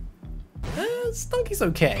kinds? Stunky's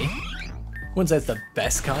okay. Wouldn't say it's the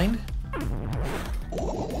best kind.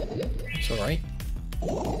 It's alright.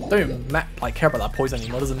 Don't even care about that poison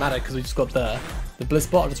anymore. Doesn't matter because we just got the Bliss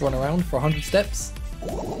Bot. I'll just run around for 100 steps.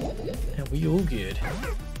 And we all good.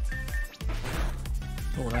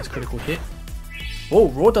 Oh, nice critical hit. Oh,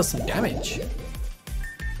 Raw does some damage. It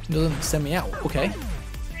doesn't send me out. Okay.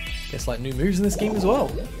 Guess like new moves in this game as well.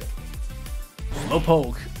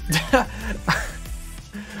 Slowpoke.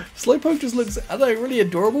 Slowpoke just looks, I don't know, really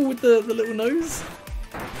adorable with the little nose.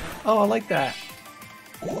 Oh, I like that.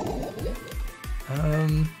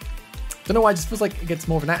 Don't know why, it just feels like it gets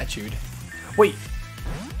more of an attitude. Wait,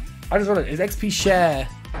 I just realized, is XP share?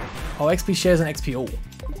 Oh, XP share is an XP all.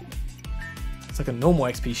 It's like a normal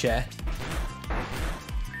XP share.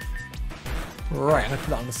 Right, I'm gonna put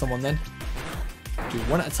that onto someone then. Do it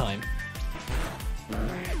one at a time.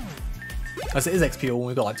 As it is XP all,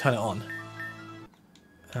 we've got to like turn it on.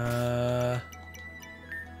 No,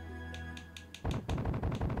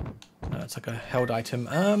 it's like a held item.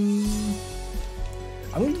 I'm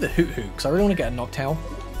gonna do the Hoot Hoot because I really want to get a Noctowl.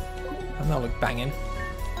 And that'll look banging.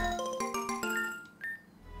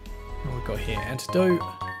 What we've got here? Antidote.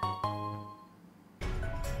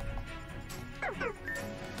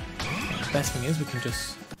 The best thing is we can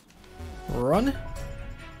just run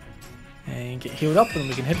and get healed up and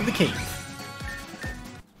we can head to the cave.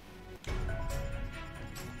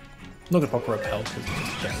 I'm not gonna pop a repel because we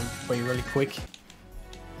just get away really quick.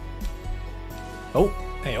 Oh,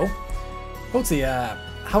 hey oh. Voltsy,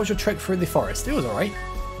 how was your trek through the forest? It was alright.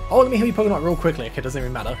 Oh, let me heal you Pokemon real quickly. Okay, it doesn't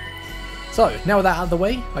even matter. So, now with that out of the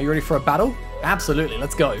way, are you ready for a battle? Absolutely,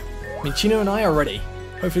 let's go. Minccino and I are ready.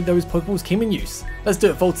 Hopefully those Pokeballs came in use. Let's do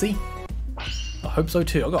it, Voltsy. I hope so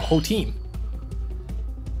too. I've got a whole team.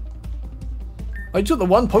 Oh, you took the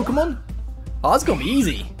one Pokemon? Oh, that's gonna be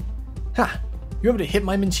easy. Ha! You able to hit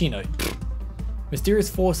my Minccino. Mysterious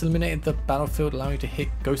Force eliminated the battlefield, allowing you to hit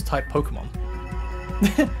Ghost-type Pokemon.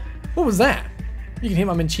 What was that? You can hit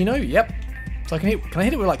my Minccino? Yep. So can I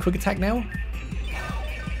hit it with like Quick Attack now?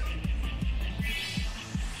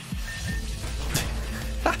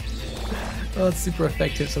 Oh, that's super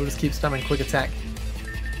effective, so we'll just keep spamming Quick Attack.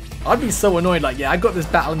 I'd be so annoyed, like, yeah, I got this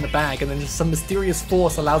battle in the bag, and then some mysterious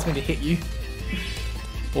force allows me to hit you.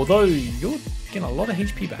 Although, you're getting a lot of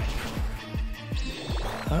HP back.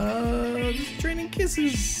 This Draining Kiss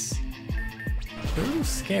is a little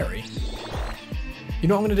scary. You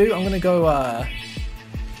know what I'm going to do? I'm going to go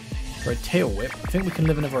for a Tail Whip. I think we can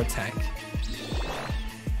live another attack.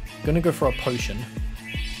 I'm going to go for a Potion.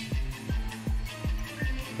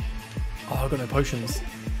 Oh, I've got no potions.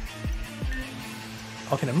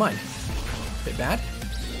 Okay, never mind. Bit bad.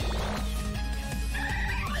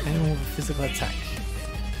 Anyone with a physical attack?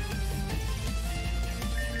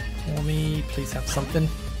 For me, please have something.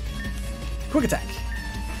 Quick Attack.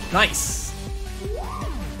 Nice.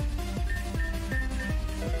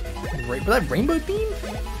 Was that Rainbow Beam?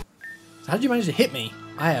 So how did you manage to hit me?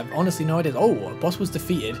 I have honestly no idea. Oh, a boss was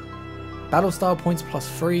defeated. Battle style points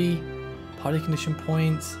 +3. Party condition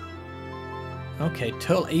points. Okay,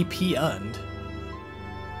 Turtle AP earned.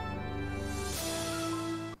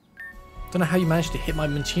 Don't know how you managed to hit my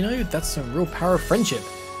Minccino. That's some real power of friendship.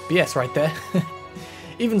 BS right there.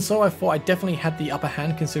 Even so, I thought I definitely had the upper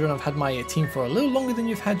hand considering I've had my team for a little longer than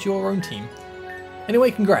you've had your own team.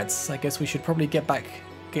 Anyway, congrats. I guess we should probably get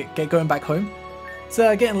going back home. It's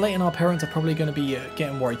getting late and our parents are probably going to be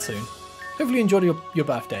getting worried soon. Hopefully you enjoyed your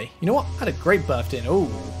birthday. You know what? I had a great birthday. Oh.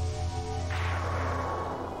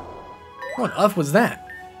 What on earth was that?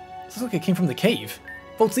 It looks like it came from the cave.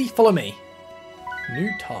 Voltsy, follow me. New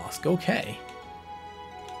task, okay.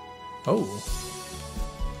 Oh.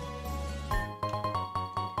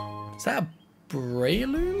 Is that a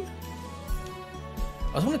Breloom?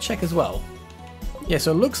 I just want to check as well. Yeah,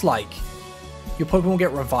 so it looks like your Pokemon will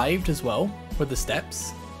get revived as well with the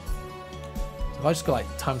steps. So if I just go like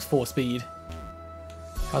 ×4 speed.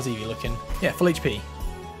 How's Eevee looking? Yeah, full HP.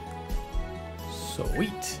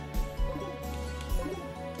 Sweet.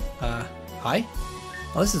 Hi?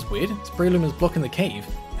 Oh, this is weird. This Breloom is blocking the cave.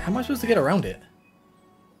 How am I supposed to get around it?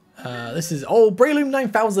 This is... Oh, Breloom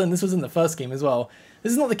 9000! This was in the first game as well.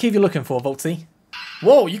 This is not the cave you're looking for, Voltsy.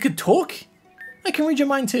 Whoa, you could talk? I can read your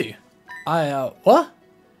mind too. What?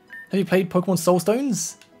 Have you played Pokemon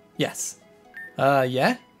Soulstones? Yes.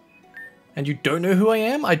 Yeah? And you don't know who I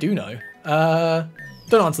am? I do know.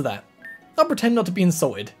 Don't answer that. I'll pretend not to be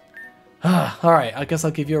insulted. Alright, I guess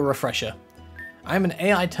I'll give you a refresher. I'm an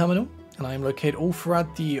AI terminal, and I am located all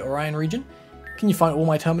throughout the Orion region. Can you find all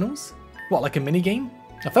my terminals? What, like a minigame?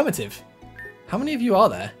 Affirmative. How many of you are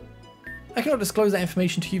there? I cannot disclose that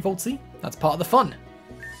information to you, Voltsy. That's part of the fun.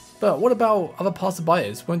 But what about other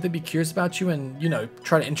passerbyers? Won't they be curious about you and, you know,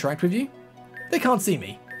 try to interact with you? They can't see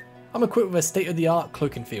me. I'm equipped with a state-of-the-art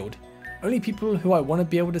cloaking field. Only people who I want to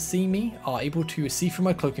be able to see me are able to see through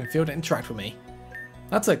my cloaking field and interact with me.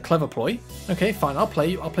 That's a clever ploy. Okay, fine, I'll play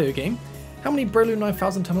your game. How many Breloom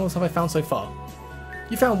 9000 terminals have I found so far?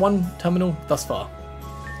 You found one terminal thus far.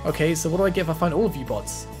 Okay, so what do I get if I find all of you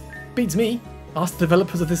bots? Beats me. Ask the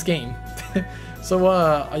developers of this game. So,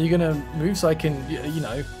 are you gonna move so I can, you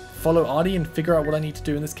know, follow Artie and figure out what I need to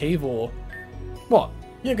do in this cave, or what?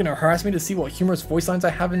 You're gonna harass me to see what humorous voice lines I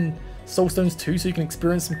have in Soulstones 2 so you can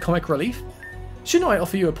experience some comic relief? Shouldn't I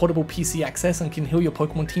offer you a portable PC access and can heal your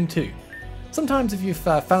Pokemon team too? Sometimes if you've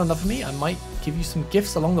found enough of me, I might give you some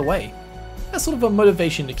gifts along the way. That's sort of a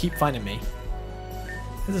motivation to keep finding me.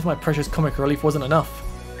 As if my precious comic relief wasn't enough.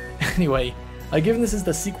 Anyway, given this is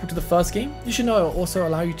the sequel to the first game, you should know it will also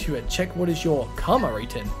allow you to check what is your karma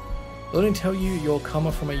rating. It'll only tell you your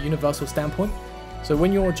karma from a universal standpoint. So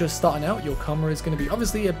when you're just starting out, your karma is going to be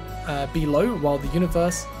obviously be low, while the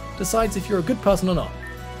universe decides if you're a good person or not.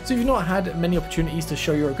 So if you've not had many opportunities to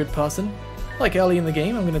show you're a good person, like early in the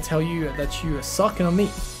game, I'm going to tell you that you suck and are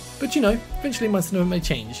mean. But you know, eventually my sentiment may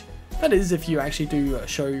change. That is, if you actually do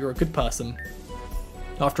show you're a good person.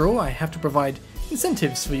 After all, I have to provide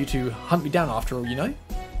incentives for you to hunt me down after all, you know?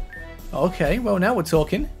 Okay, well now we're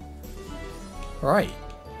talking. Right.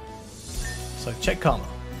 So check karma.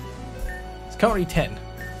 It's currently 10.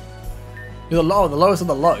 You're the lowest of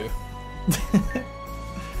the low.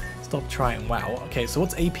 Stop trying, wow. Okay, so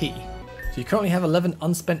what's AP? So you currently have 11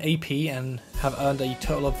 unspent AP and have earned a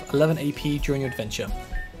total of 11 AP during your adventure.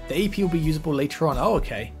 The AP will be usable later on. Oh,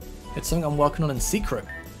 okay. It's something I'm working on in secret.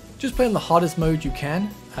 Just play on the hardest mode you can,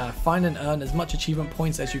 find and earn as much achievement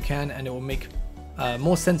points as you can, and it will make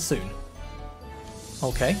more sense soon.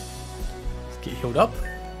 Okay, let's get healed up.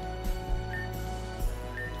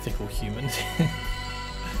 Fickle human.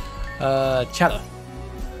 Chatter.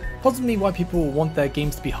 Possibly why people want their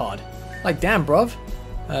games to be hard. Like, damn bruv,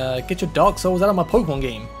 get your Dark Souls out of my Pokemon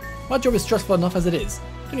game. My job is stressful enough as it is.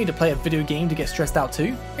 Don't need to play a video game to get stressed out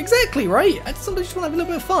too. Exactly, right? I just want to have a little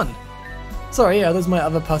bit of fun. Sorry, yeah, those are my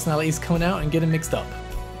other personalities coming out and getting mixed up.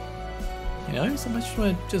 You know, sometimes you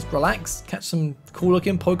want to just relax, catch some cool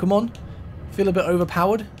looking Pokemon, feel a bit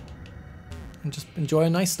overpowered, and just enjoy a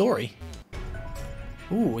nice story.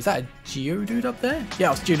 Ooh, is that a Geodude up there?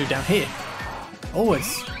 Yeah, it's Geodude down here. Oh,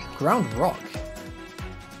 it's ground rock.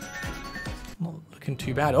 Not looking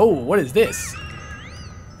too bad. Oh, what is this?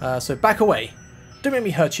 So back away. Don't make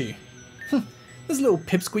me hurt you. There's little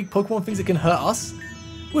pipsqueak Pokemon things that can hurt us.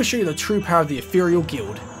 We'll show you the true power of the Ethereal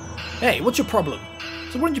Guild. Hey, what's your problem?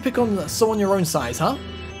 So why don't you pick on someone your own size, huh?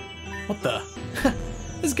 What the?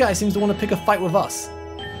 This guy seems to want to pick a fight with us.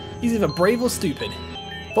 He's either brave or stupid.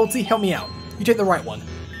 Voltsy, help me out. You take the right one.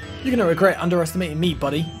 You're gonna regret underestimating me,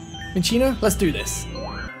 buddy. Minchino, let's do this.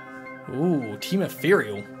 Ooh, Team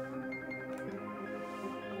Ethereal.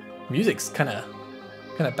 Music's kinda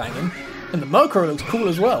banging. And the Murkrow looks cool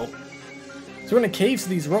as well. So we're in a cave, so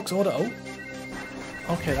these rocks order. Oh.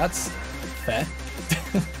 Okay, that's fair.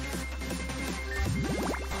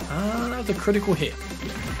 That was a critical hit.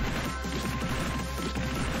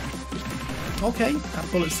 Okay,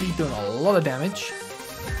 that bullet seed doing a lot of damage.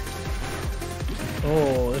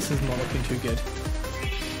 Oh, this is not looking too good.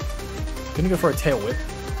 Gonna go for a tail whip.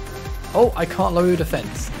 Oh, I can't lower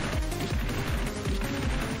defense.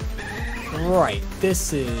 Right,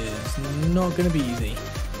 this is not gonna be easy.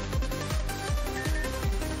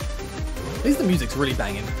 At least the music's really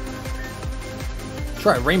banging.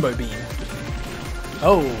 Try a Rainbow Beam.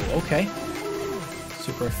 Oh, okay.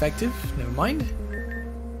 Super effective. Never mind.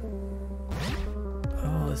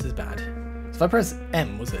 Oh, this is bad. So if I press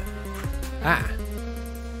M, was it? Ah.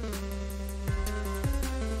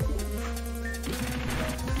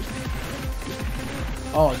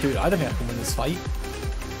 Oh, dude, I don't think I can win this fight.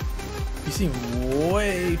 You seem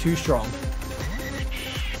way too strong.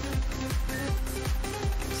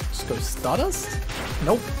 Just go Stardust?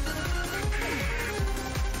 Nope.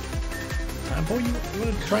 Boy, you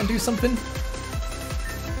want to try and do something?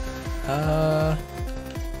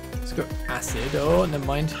 Let's go Acid. Oh, never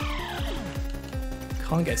mind.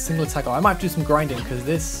 Can't get a single attack. Oh, I might have to do some grinding because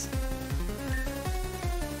this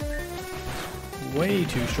way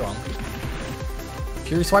too strong.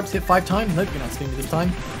 Fury Swipes hit 5 times. Nope, you're not seeing me this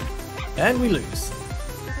time. And we lose.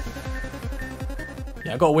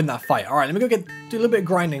 Yeah, I gotta win that fight. Alright, let me go do a little bit of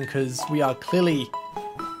grinding because we are clearly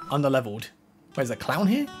underleveled. Wait, is there a clown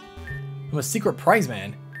here? I'm a secret prize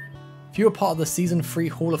man. If you are part of the Season 3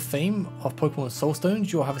 Hall of Fame of Pokemon Soulstones,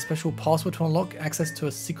 you'll have a special password to unlock access to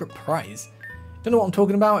a secret prize. Don't know what I'm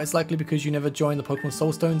talking about? It's likely because you never joined the Pokemon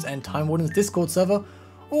Soulstones and Time Wardens Discord server,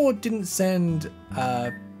 or didn't send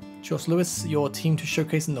Josh Lewis your team to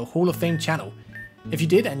showcase in the Hall of Fame channel. If you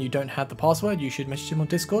did and you don't have the password, you should message him on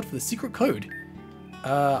Discord for the secret code.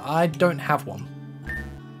 I don't have one.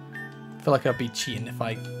 I feel like I'd be cheating if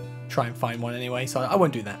I try and find one anyway, so I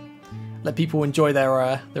won't do that. let people enjoy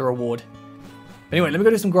their reward. But anyway, let me go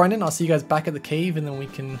do some grinding. I'll see you guys back at the cave, and then we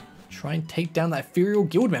can try and take down that ethereal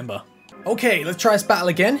guild member. Okay, let's try this battle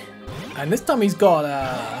again. And this time he's got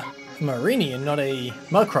a Marini and not a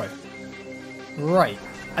Murkrow. Right.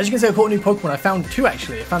 As you can see, I caught a new Pokemon. I found two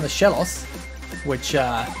actually. I found the Shellos, which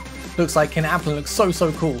looks like an apple and looks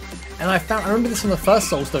so cool. And I remember this from the first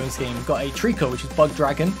Soulstones game. Got a Trico, which is Bug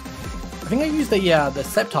Dragon. I think I used the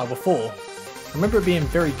Sceptile before. I remember it being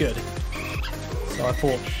very good. So I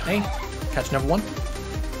thought, hey, catch another one.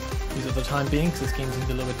 These are the time being, because this game seems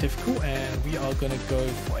a little bit difficult. And we are going to go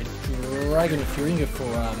for a Dragon of Fury and go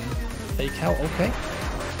for Fake Out. Okay.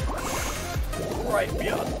 Right, we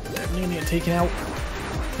are definitely going to get taken out.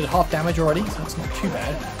 Did half damage already, so that's not too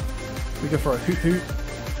bad. We go for a Hoot Hoot.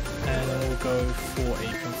 And then we'll go for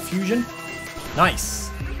a Confusion. Nice.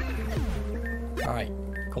 Alright,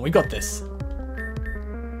 come on, we got this.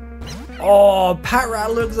 Oh,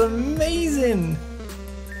 Patrat looks amazing.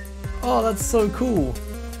 Oh, that's so cool.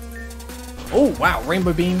 Oh, wow,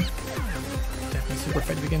 Rainbow Beam. Definitely super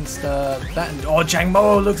effective against that. And, oh,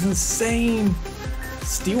 Jangmo looks insane.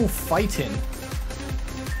 Steel Fighting.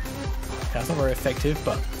 Okay, that's not very effective,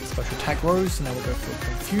 but special attack rose. So now we'll go for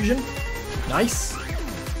Confusion. Nice.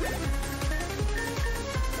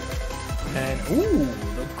 And, ooh,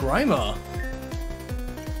 the Grimer.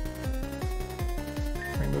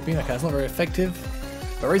 Rainbow Beam, okay, that's not very effective.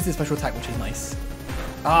 But raise the special attack, which is nice.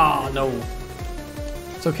 Ah, no.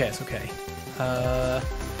 It's okay, it's okay. I'm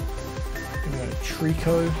going to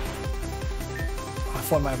Trico. I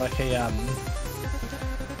thought it might have like a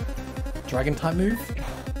Dragon type move.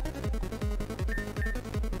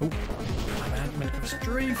 Oh, man, meant to go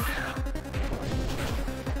Strafe.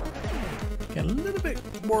 Get a little bit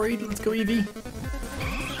worried. Let's go Eevee.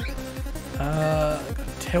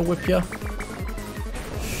 Tail Whip ya.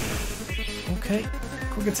 Okay,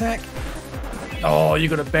 quick attack. Oh, you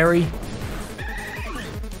got a berry.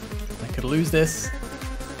 I could lose this.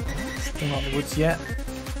 Still not in the woods yet.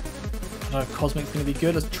 I don't know if Cosmic's going to be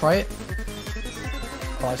good. Let's try it.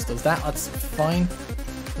 Price does that. That's fine.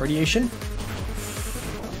 Radiation.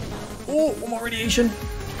 Oh, one more radiation.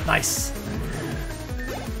 Nice.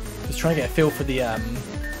 Just trying to get a feel for the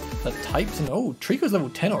types. And oh, Trico's level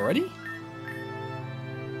 10 already.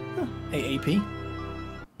 Huh, 8 AP.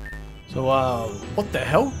 So, what the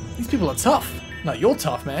hell? These people are tough. No, you're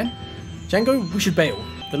tough, man. Django, we should bail.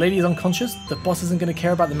 The lady is unconscious. The boss isn't going to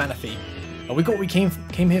care about the mana fee. We got what we came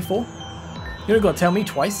here for. You don't got to tell me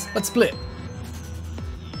twice. Let's split.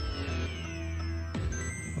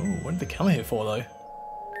 Oh, what did they come here for, though?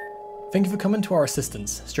 Thank you for coming to our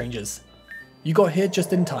assistance, strangers. You got here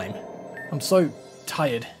just in time. I'm so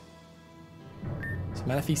tired. So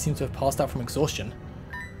Manaphy seems to have passed out from exhaustion.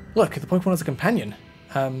 Look, the Pokemon has a companion.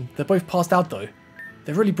 They're both passed out though.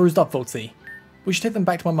 They're really bruised up, Voltsy. We should take them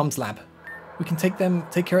back to my mum's lab. We can take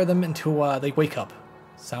care of them until they wake up.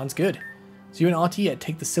 Sounds good. So you and Artie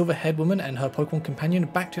take the silver-haired woman and her Pokemon companion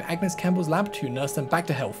back to Agnes Campbell's lab to nurse them back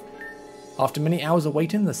to health. After many hours of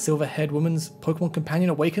waiting, the silver-haired woman's Pokemon companion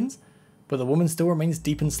awakens, but the woman still remains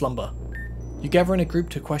deep in slumber. You gather in a group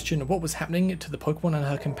to question what was happening to the Pokemon and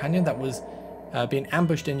her companion that was being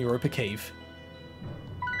ambushed in Europa Cave.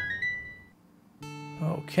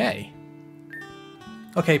 Okay.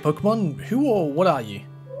 Okay, Pokemon, who or what are you?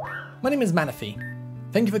 My name is Manaphy.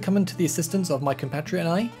 Thank you for coming to the assistance of my compatriot and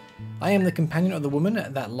I. I am the companion of the woman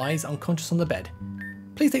that lies unconscious on the bed.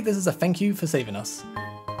 Please take this as a thank you for saving us.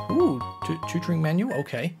 Ooh, tutoring manual,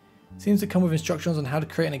 okay. Seems to come with instructions on how to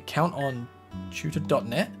create an account on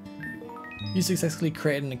tutor.net. You successfully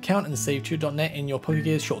created an account and saved tutor.net in your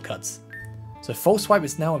Pokegears shortcuts. So False Swipe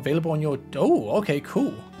is now available on your... Oh, okay,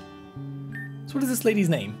 cool. So what is this lady's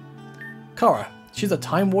name? Kara. She's a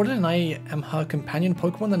Time Warden and I am her companion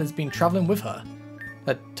Pokemon that has been traveling with her.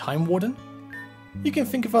 A Time Warden? You can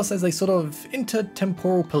think of us as a sort of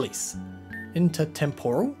intertemporal police.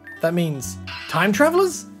 Intertemporal? That means time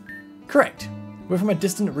travelers? Correct. We're from a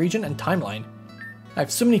distant region and timeline. I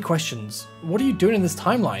have so many questions. What are you doing in this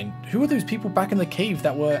timeline? Who are those people back in the cave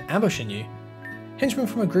that were ambushing you? Henchmen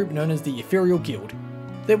from a group known as the Ethereal Guild.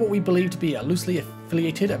 They're what we believe to be a loosely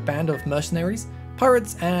affiliated band of mercenaries,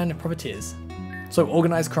 pirates, and profiteers. So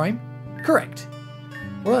organized crime? Correct.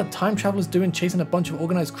 What are time travelers doing chasing a bunch of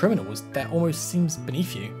organized criminals? That almost seems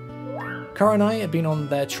beneath you. Kara and I have been on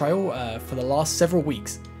their trail for the last several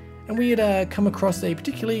weeks, and we had come across a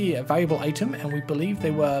particularly valuable item and we believe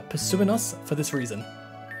they were pursuing us for this reason.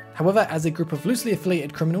 However, as a group of loosely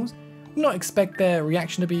affiliated criminals, we do not expect their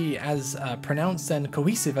reaction to be as pronounced and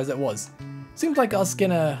cohesive as it was. Seems like us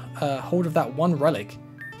getting a hold of that one relic,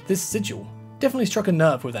 this sigil, definitely struck a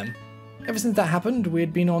nerve with them. Ever since that happened, we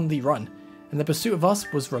had been on the run, and the pursuit of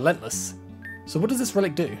us was relentless. So what does this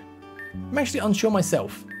relic do? I'm actually unsure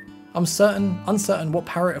myself. I'm uncertain what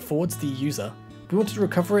power it affords the user. We wanted to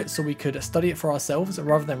recover it so we could study it for ourselves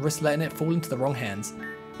rather than risk letting it fall into the wrong hands.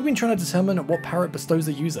 We've been trying to determine what power it bestows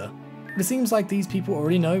the user, but it seems like these people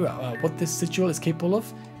already know what this sigil is capable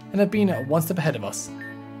of and have been one step ahead of us.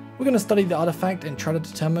 We're going to study the artifact and try to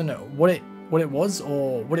determine what it was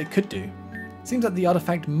or what it could do. It seems that the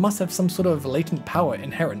artifact must have some sort of latent power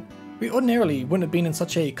inherent. We ordinarily wouldn't have been in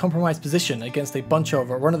such a compromised position against a bunch of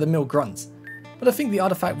run-of-the-mill grunts, but I think the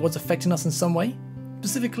artifact was affecting us in some way.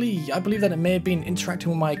 Specifically, I believe that it may have been interacting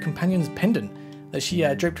with my companion's pendant that she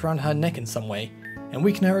draped around her neck in some way, and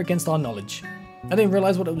weakened her against our knowledge. I didn't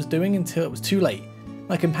realise what it was doing until it was too late.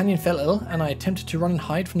 My companion fell ill, and I attempted to run and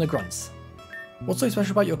hide from the grunts. What's so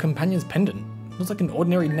special about your companion's pendant? It looks like an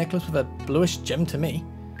ordinary necklace with a bluish gem to me.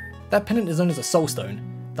 That pendant is known as a Soulstone,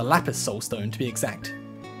 the Lapis Soulstone to be exact.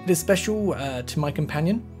 It is special to my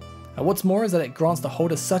companion. What's more is that it grants the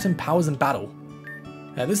holder certain powers in battle.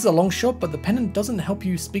 This is a long shot, but the pendant doesn't help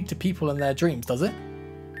you speak to people in their dreams, does it?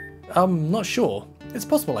 I'm not sure. It's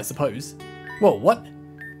possible, I suppose. Whoa, what?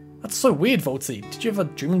 That's so weird, Voltsy. Did you have a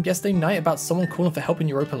dream yesterday night about someone calling for help in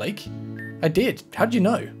Europa Lake? I did. How did you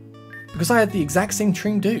know? Because I had the exact same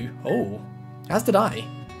dream too. Oh, as did I.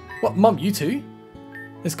 What, Mum, you too?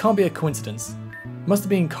 This can't be a coincidence. It must have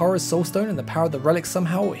been Kara's Soulstone and the power of the relic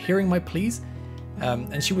somehow hearing my pleas,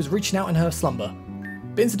 and she was reaching out in her slumber.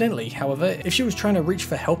 But incidentally, however, if she was trying to reach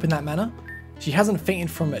for help in that manner, she hasn't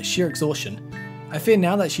fainted from sheer exhaustion. I fear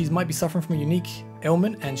now that she might be suffering from a unique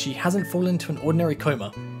ailment and she hasn't fallen into an ordinary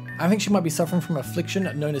coma. I think she might be suffering from an affliction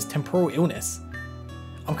known as temporal illness.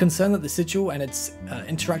 I'm concerned that the sigil and its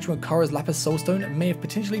interaction with Kara's Lapis Soulstone may have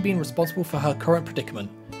potentially been responsible for her current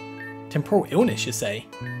predicament. Temporal illness, you say?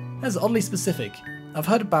 That's oddly specific. I've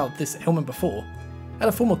heard about this ailment before. I had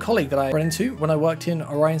a former colleague that I ran into when I worked in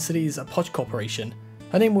Orion City's Poch Corporation.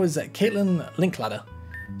 Her name was Caitlin Linklater.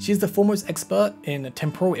 She is the foremost expert in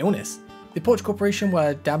temporal illness. The Poch Corporation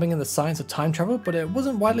were dabbling in the science of time travel, but it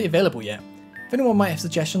wasn't widely available yet. If anyone might have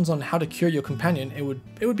suggestions on how to cure your companion, it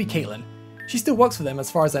would be Caitlin. She still works for them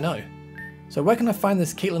as far as I know. So where can I find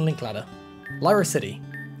this Caitlin Linklater? Lyra City.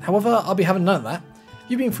 However, I'll be having none of that.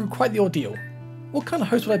 You've been through quite the ordeal. What kind of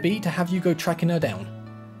host would I be to have you go tracking her down?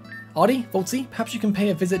 Artie, Voltsy, perhaps you can pay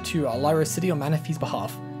a visit to Lyra City on Manaphy's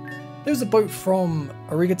behalf. There's a boat from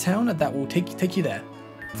Auriga Town that will take you there.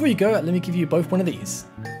 Before you go, let me give you both one of these.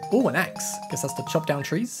 Oh, an axe. Guess that's to chop down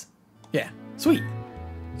trees. Yeah, sweet.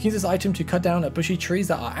 You can use this item to cut down bushy trees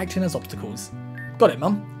that are acting as obstacles. Got it,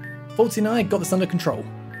 Mum. Voltsy and I got this under control.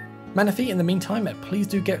 Manaphy, in the meantime, please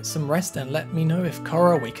do get some rest and let me know if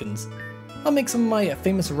Kara awakens. I'll make some of my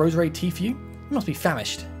famous rosary tea for you. You must be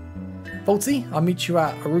famished. Voltsy, I'll meet you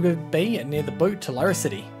at Auriga Bay near the boat to Lyra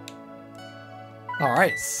City.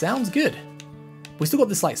 Alright, sounds good. We still got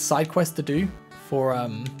this like side quest to do for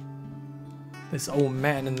this old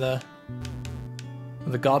man in the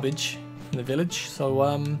garbage in the village.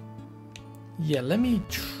 So yeah, let me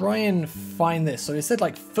try and find this. So it said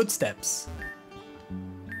like footsteps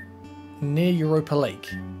near Europa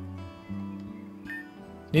Lake.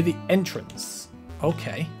 Near the entrance.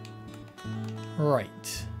 Okay.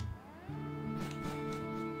 Right.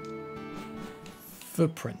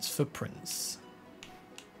 Footprints.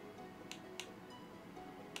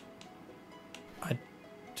 I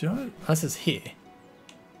don't... This is here.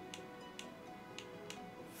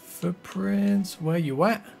 Footprints, where you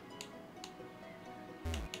at?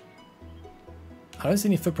 I don't see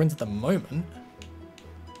any footprints at the moment.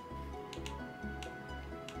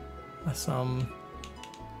 That's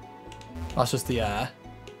that's just the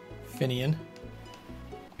Finian.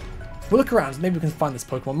 We'll look around, maybe we can find this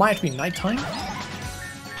Pokemon. Might have to be nighttime.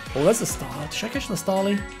 Oh, there's a star. Should I catch the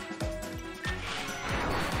Starly?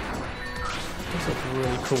 This looks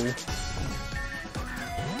really cool.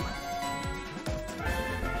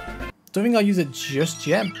 Don't think I'll use it just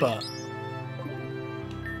yet, but...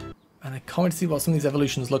 Man, I can't wait to see what some of these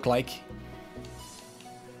evolutions look like.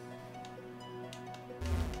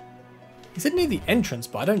 He said near the entrance,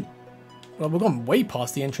 but I don't... Well, we've gone way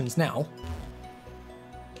past the entrance now.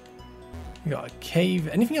 We got a cave.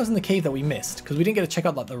 Anything else in the cave that we missed? Because we didn't get to check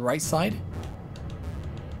out like the right side.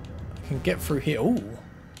 I can get through here. Ooh.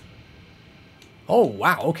 Oh,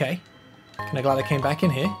 wow, okay. Kind of glad I came back in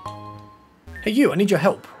here. Hey you, I need your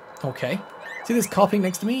help. Okay. See this carpet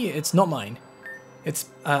next to me? It's not mine. It's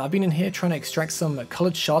I've been in here trying to extract some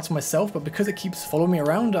coloured shards for myself, but because it keeps following me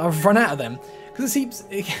around, I've run out of them. Because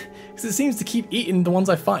it seems to keep eating the ones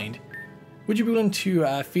I find. Would you be willing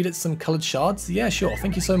to feed it some coloured shards? Yeah, sure.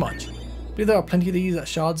 Thank you so much. But believe there are plenty of these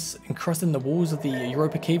shards encrusted in the walls of the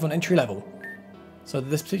Europa cave on entry level. So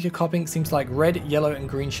this particular copying seems like red, yellow, and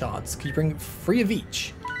green shards. Can you bring 3 of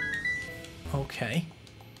each? Okay.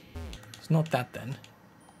 It's not that then.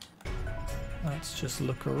 Let's just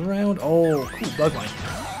look around. Oh, cool, bug mine.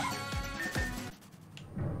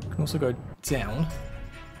 Can also go down.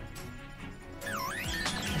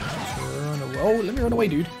 Run away. Oh, let me run away,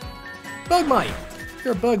 dude. Bug mine!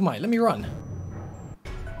 You're a bug mine. Let me run.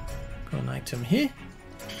 Got an item here.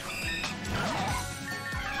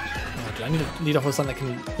 Oh, dude, I need to lead off with something that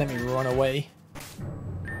can let me run away.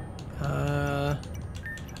 I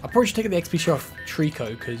probably should take the XP share off Trico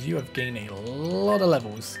because you have gained a lot of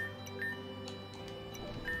levels.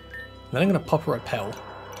 Then I'm going to pop a repel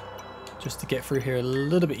just to get through here a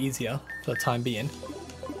little bit easier for the time being,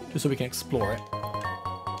 just so we can explore it.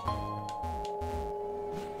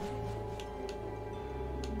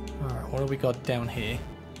 Alright, what do we got down here?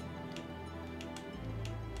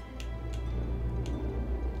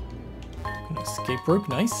 An escape rope,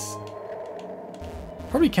 nice.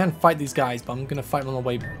 Probably can fight these guys, but I'm going to fight them on the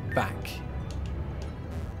way back.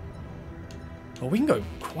 Well, we can go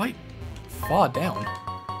quite far down.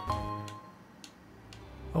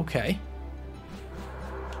 Okay.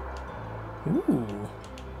 Ooh.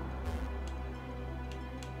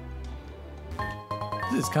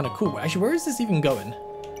 This is kind of cool. Actually, where is this even going?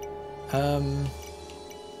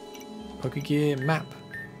 Pokegear map.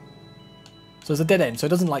 So it's a dead end, so it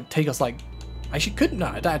doesn't like take us like... Actually, could... No,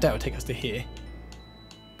 I doubt it would take us to here.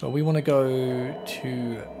 But we want to go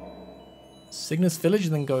to Cygnus Village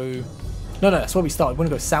and then go... No, that's where we started. We want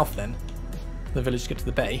to go south then. The village to get to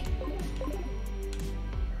the bay.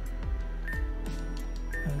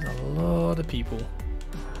 There's a lot of people.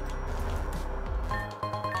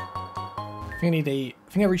 I think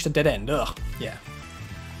I reached a dead end. Ugh, yeah.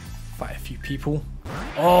 Fight a few people.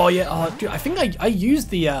 Oh yeah, oh dude, I think I used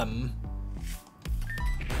the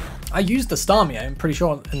Starmie, I'm pretty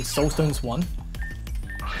sure, in Soulstones 1.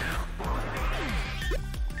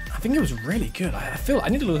 I think it was really good. I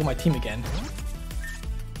need to look at my team again.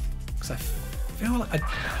 Because I feel like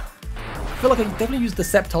I definitely used the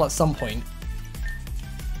Sceptile at some point.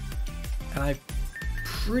 And I'm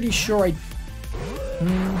pretty sure I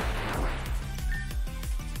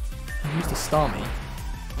used the Starmie.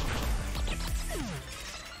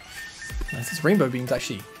 This rainbow beam's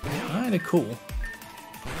actually kind of cool.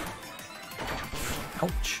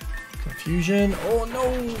 Ouch. Confusion. Oh no!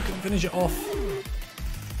 Can finish it off.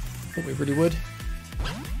 Thought we really would.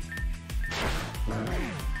 But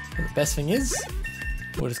the best thing is,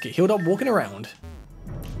 we'll just get healed up walking around.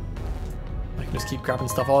 I can just keep grabbing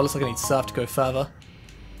stuff. Oh, it looks like I need surf to go further.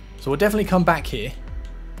 So we'll definitely come back here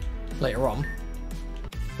later on.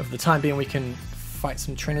 But for the time being, we can fight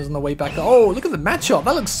some trainers on the way back. Oh, look at the matchup.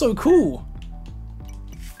 That looks so cool.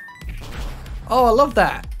 Oh, I love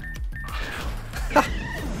that.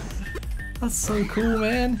 That's so cool,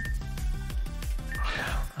 man.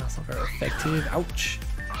 That's not very effective. Ouch.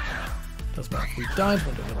 Doesn't matter if we die.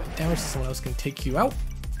 We'll do a little bit of damage so someone else can take you out.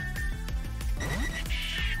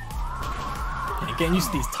 Yeah, getting used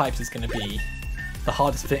to these types is going to be the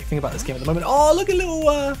hardest thing about this game at the moment. Oh, look at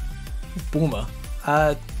little Boomer.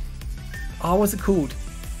 Oh, what's it called?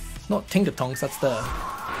 Not Tinker Tongs, that's the... Oh,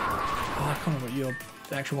 I can't remember what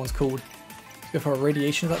the actual one's called. Go for a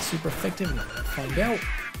radiation, that's super effective. Find out.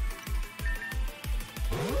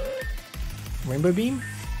 Rainbow Beam?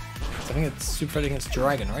 So I think it's super effective against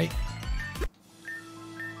Dragon, right?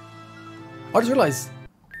 I just realized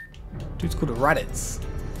dude's called a Raditz.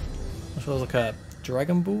 Which was like a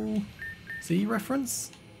Dragon Ball Z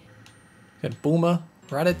reference. Got Boomer,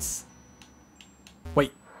 Raditz.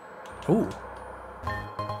 Wait. Ooh.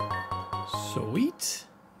 Sweet.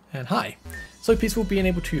 And hi. So peaceful being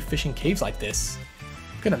able to fish in caves like this.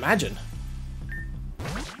 I can imagine.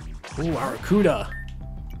 Ooh, Aracuda.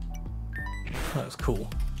 That was cool.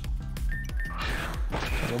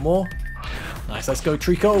 One more. Nice, let's go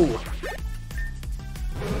Trico.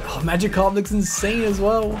 Oh, Magikarp looks insane as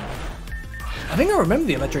well. I think I remember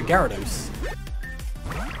the Electric Gyarados.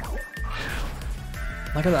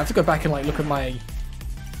 Like, I have to go back and like look at my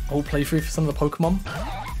old playthrough for some of the Pokemon.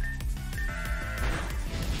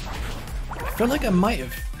 I feel like I might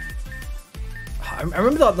have... I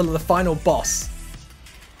remember the final boss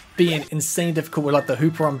being insanely difficult with like the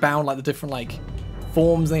Hooper Unbound, like the different like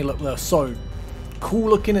forms, and they're so cool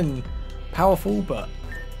looking and powerful, but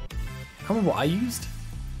I can't remember what I used.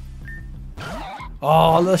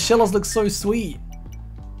 Oh, the Shellos look so sweet.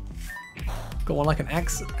 Got one like an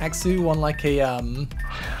Axu, one like a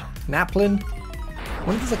Naplin. I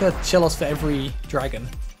wonder if there's like a Shellos for every dragon.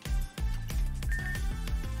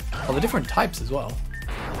 Oh, the different types as well.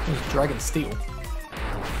 There's Dragon Steel.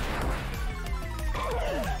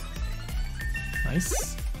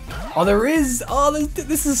 Nice. Oh, there is! Oh,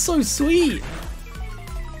 this is so sweet!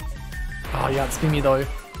 Oh, yeah, it's me though.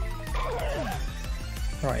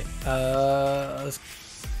 Right, let's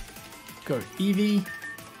go Eevee.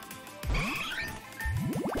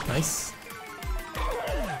 Nice.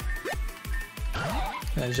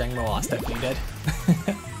 And Zhangmo, that's definitely dead.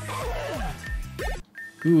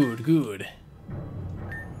 Good, good.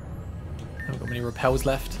 Haven't got many repels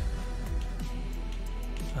left.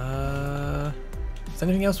 Is there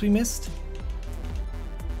anything else we missed?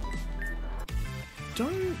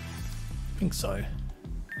 Don't think so.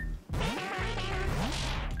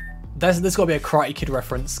 This got to be a Karate Kid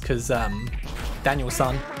reference because Daniel's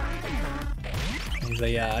son, he's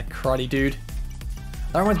a karate dude.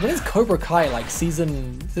 That reminds me, when is Cobra Kai, like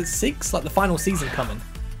season, is it 6? Like the final season coming?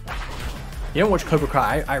 You don't watch Cobra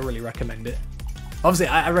Kai, I really recommend it. Obviously,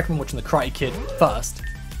 I recommend watching the Karate Kid first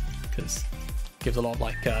because it gives a lot of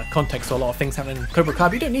like context to a lot of things happening in Cobra Kai,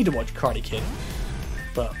 but you don't need to watch Karate Kid.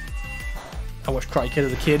 But I watched Karate Kid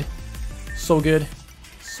as a kid. So good.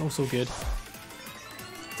 So good.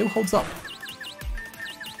 Still holds up.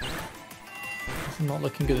 It's not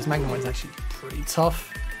looking good. This Magnemite is actually pretty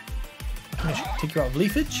tough. I should take you out of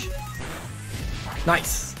leafage.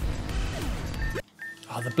 Nice.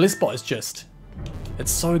 Oh, the Bliss Bot is just... It's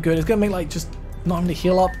so good. It's going to make like just not only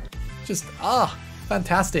heal up. Just,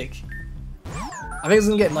 fantastic. I think it's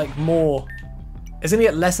going to get like more... It's going to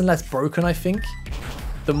get less and less broken, I think.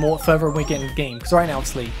 The more further we get in the game. Because right now,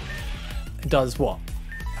 obviously, it does what?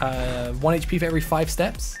 1 HP for every 5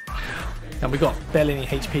 steps. And we got barely any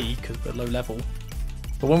HP because we're low level.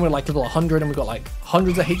 But when we're like level 100 and we've got like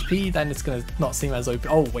hundreds of HP, then it's going to not seem as OP.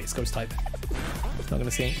 Oh, wait, it's Ghost type. It's not going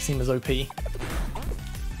to seem as OP.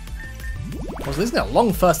 Oh, so this is a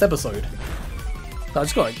long first episode. I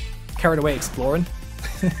just got carried away exploring.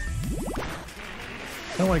 I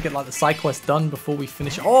don't want to get like the side quest done before we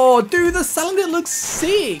finish. Oh, dude, the Salandit looks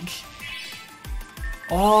sick.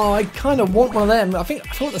 Oh, I kind of want one of them. I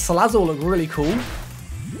thought the Salazzle looked really cool.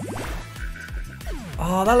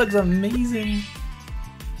 Oh, that looks amazing.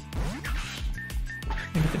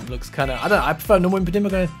 Impidimp looks kind of... I don't know, I prefer normal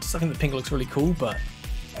Impidimp. I think the pink looks really cool, but...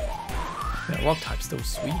 Yeah, rock type's still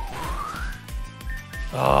sweet.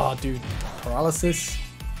 Oh, dude. Paralysis.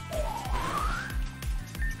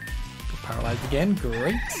 Paralyzed again.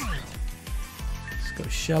 Great. Let's go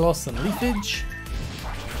Shellos and Leafage.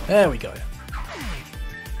 There we go.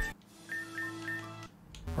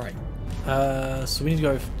 Right. So we need to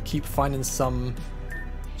go keep finding some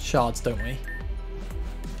shards, don't we?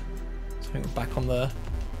 So I think we're back on the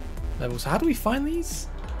level. So how do we find these?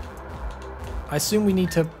 I assume we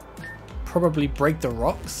need to probably break the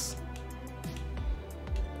rocks,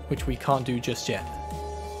 which we can't do just yet.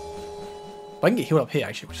 But I can get healed up here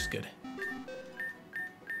actually, which is good.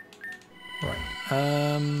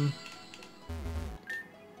 Right.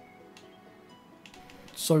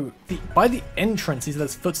 So by the entrance, these are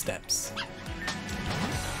those footsteps.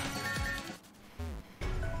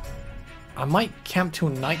 I might camp till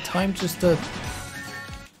nighttime just to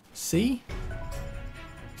see.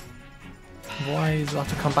 Why is I have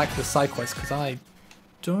to come back to the side quest? Because I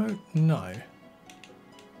don't know.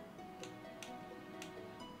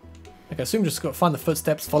 Like, I assume just got to find the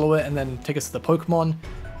footsteps, follow it, and then take us to the Pokemon.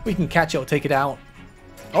 We can catch it or take it out.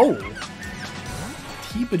 Oh!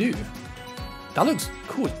 T-Badoo. That looks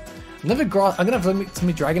cool. I'm gonna have so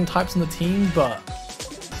many dragon types on the team, but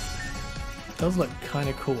it does look kind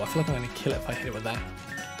of cool. I feel like I'm gonna kill it if I hit it with that.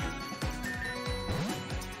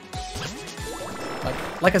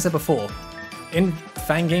 Like I said before, in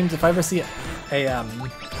fan games, if I ever see like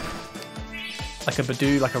a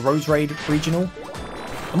Badoo, like a Rose Raid regional,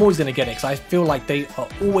 I'm always gonna get it because I feel like they are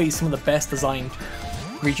always some of the best designed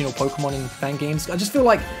regional Pokemon in fan games. I just feel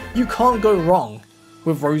like you can't go wrong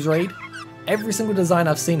with Rose Raid. Every single design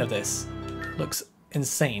I've seen of this looks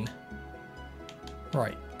insane.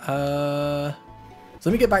 Right, so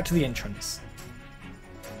let me get back to the entrance.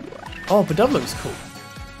 Oh, Bedublo's cool.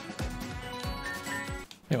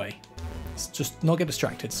 Anyway, let's just not get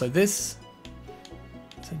distracted. So this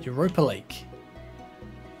is at Europa Lake.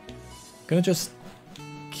 Gonna just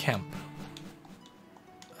camp.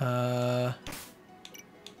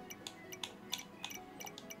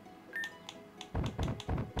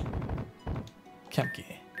 Camp gear.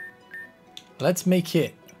 Let's make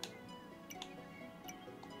it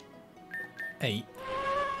 8.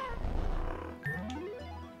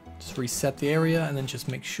 Just reset the area and then just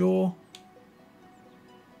make sure.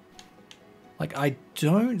 Like, I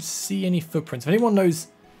don't see any footprints. If anyone knows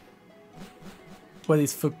where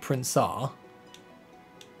these footprints are,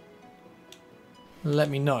 let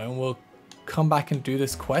me know and we'll come back and do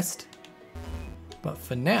this quest. But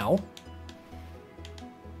for now,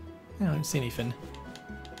 I don't see anything.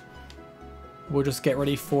 We'll just get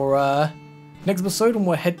ready for next episode, and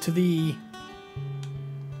we'll head to the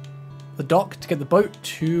dock to get the boat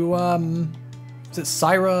to is it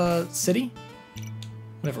Syra City?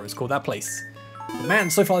 Whatever it's called, that place. But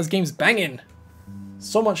man, so far this game's banging.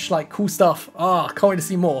 So much like cool stuff. Can't wait to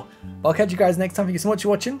see more. But I'll catch you guys next time. Thank you so much for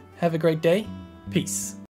watching. Have a great day. Peace.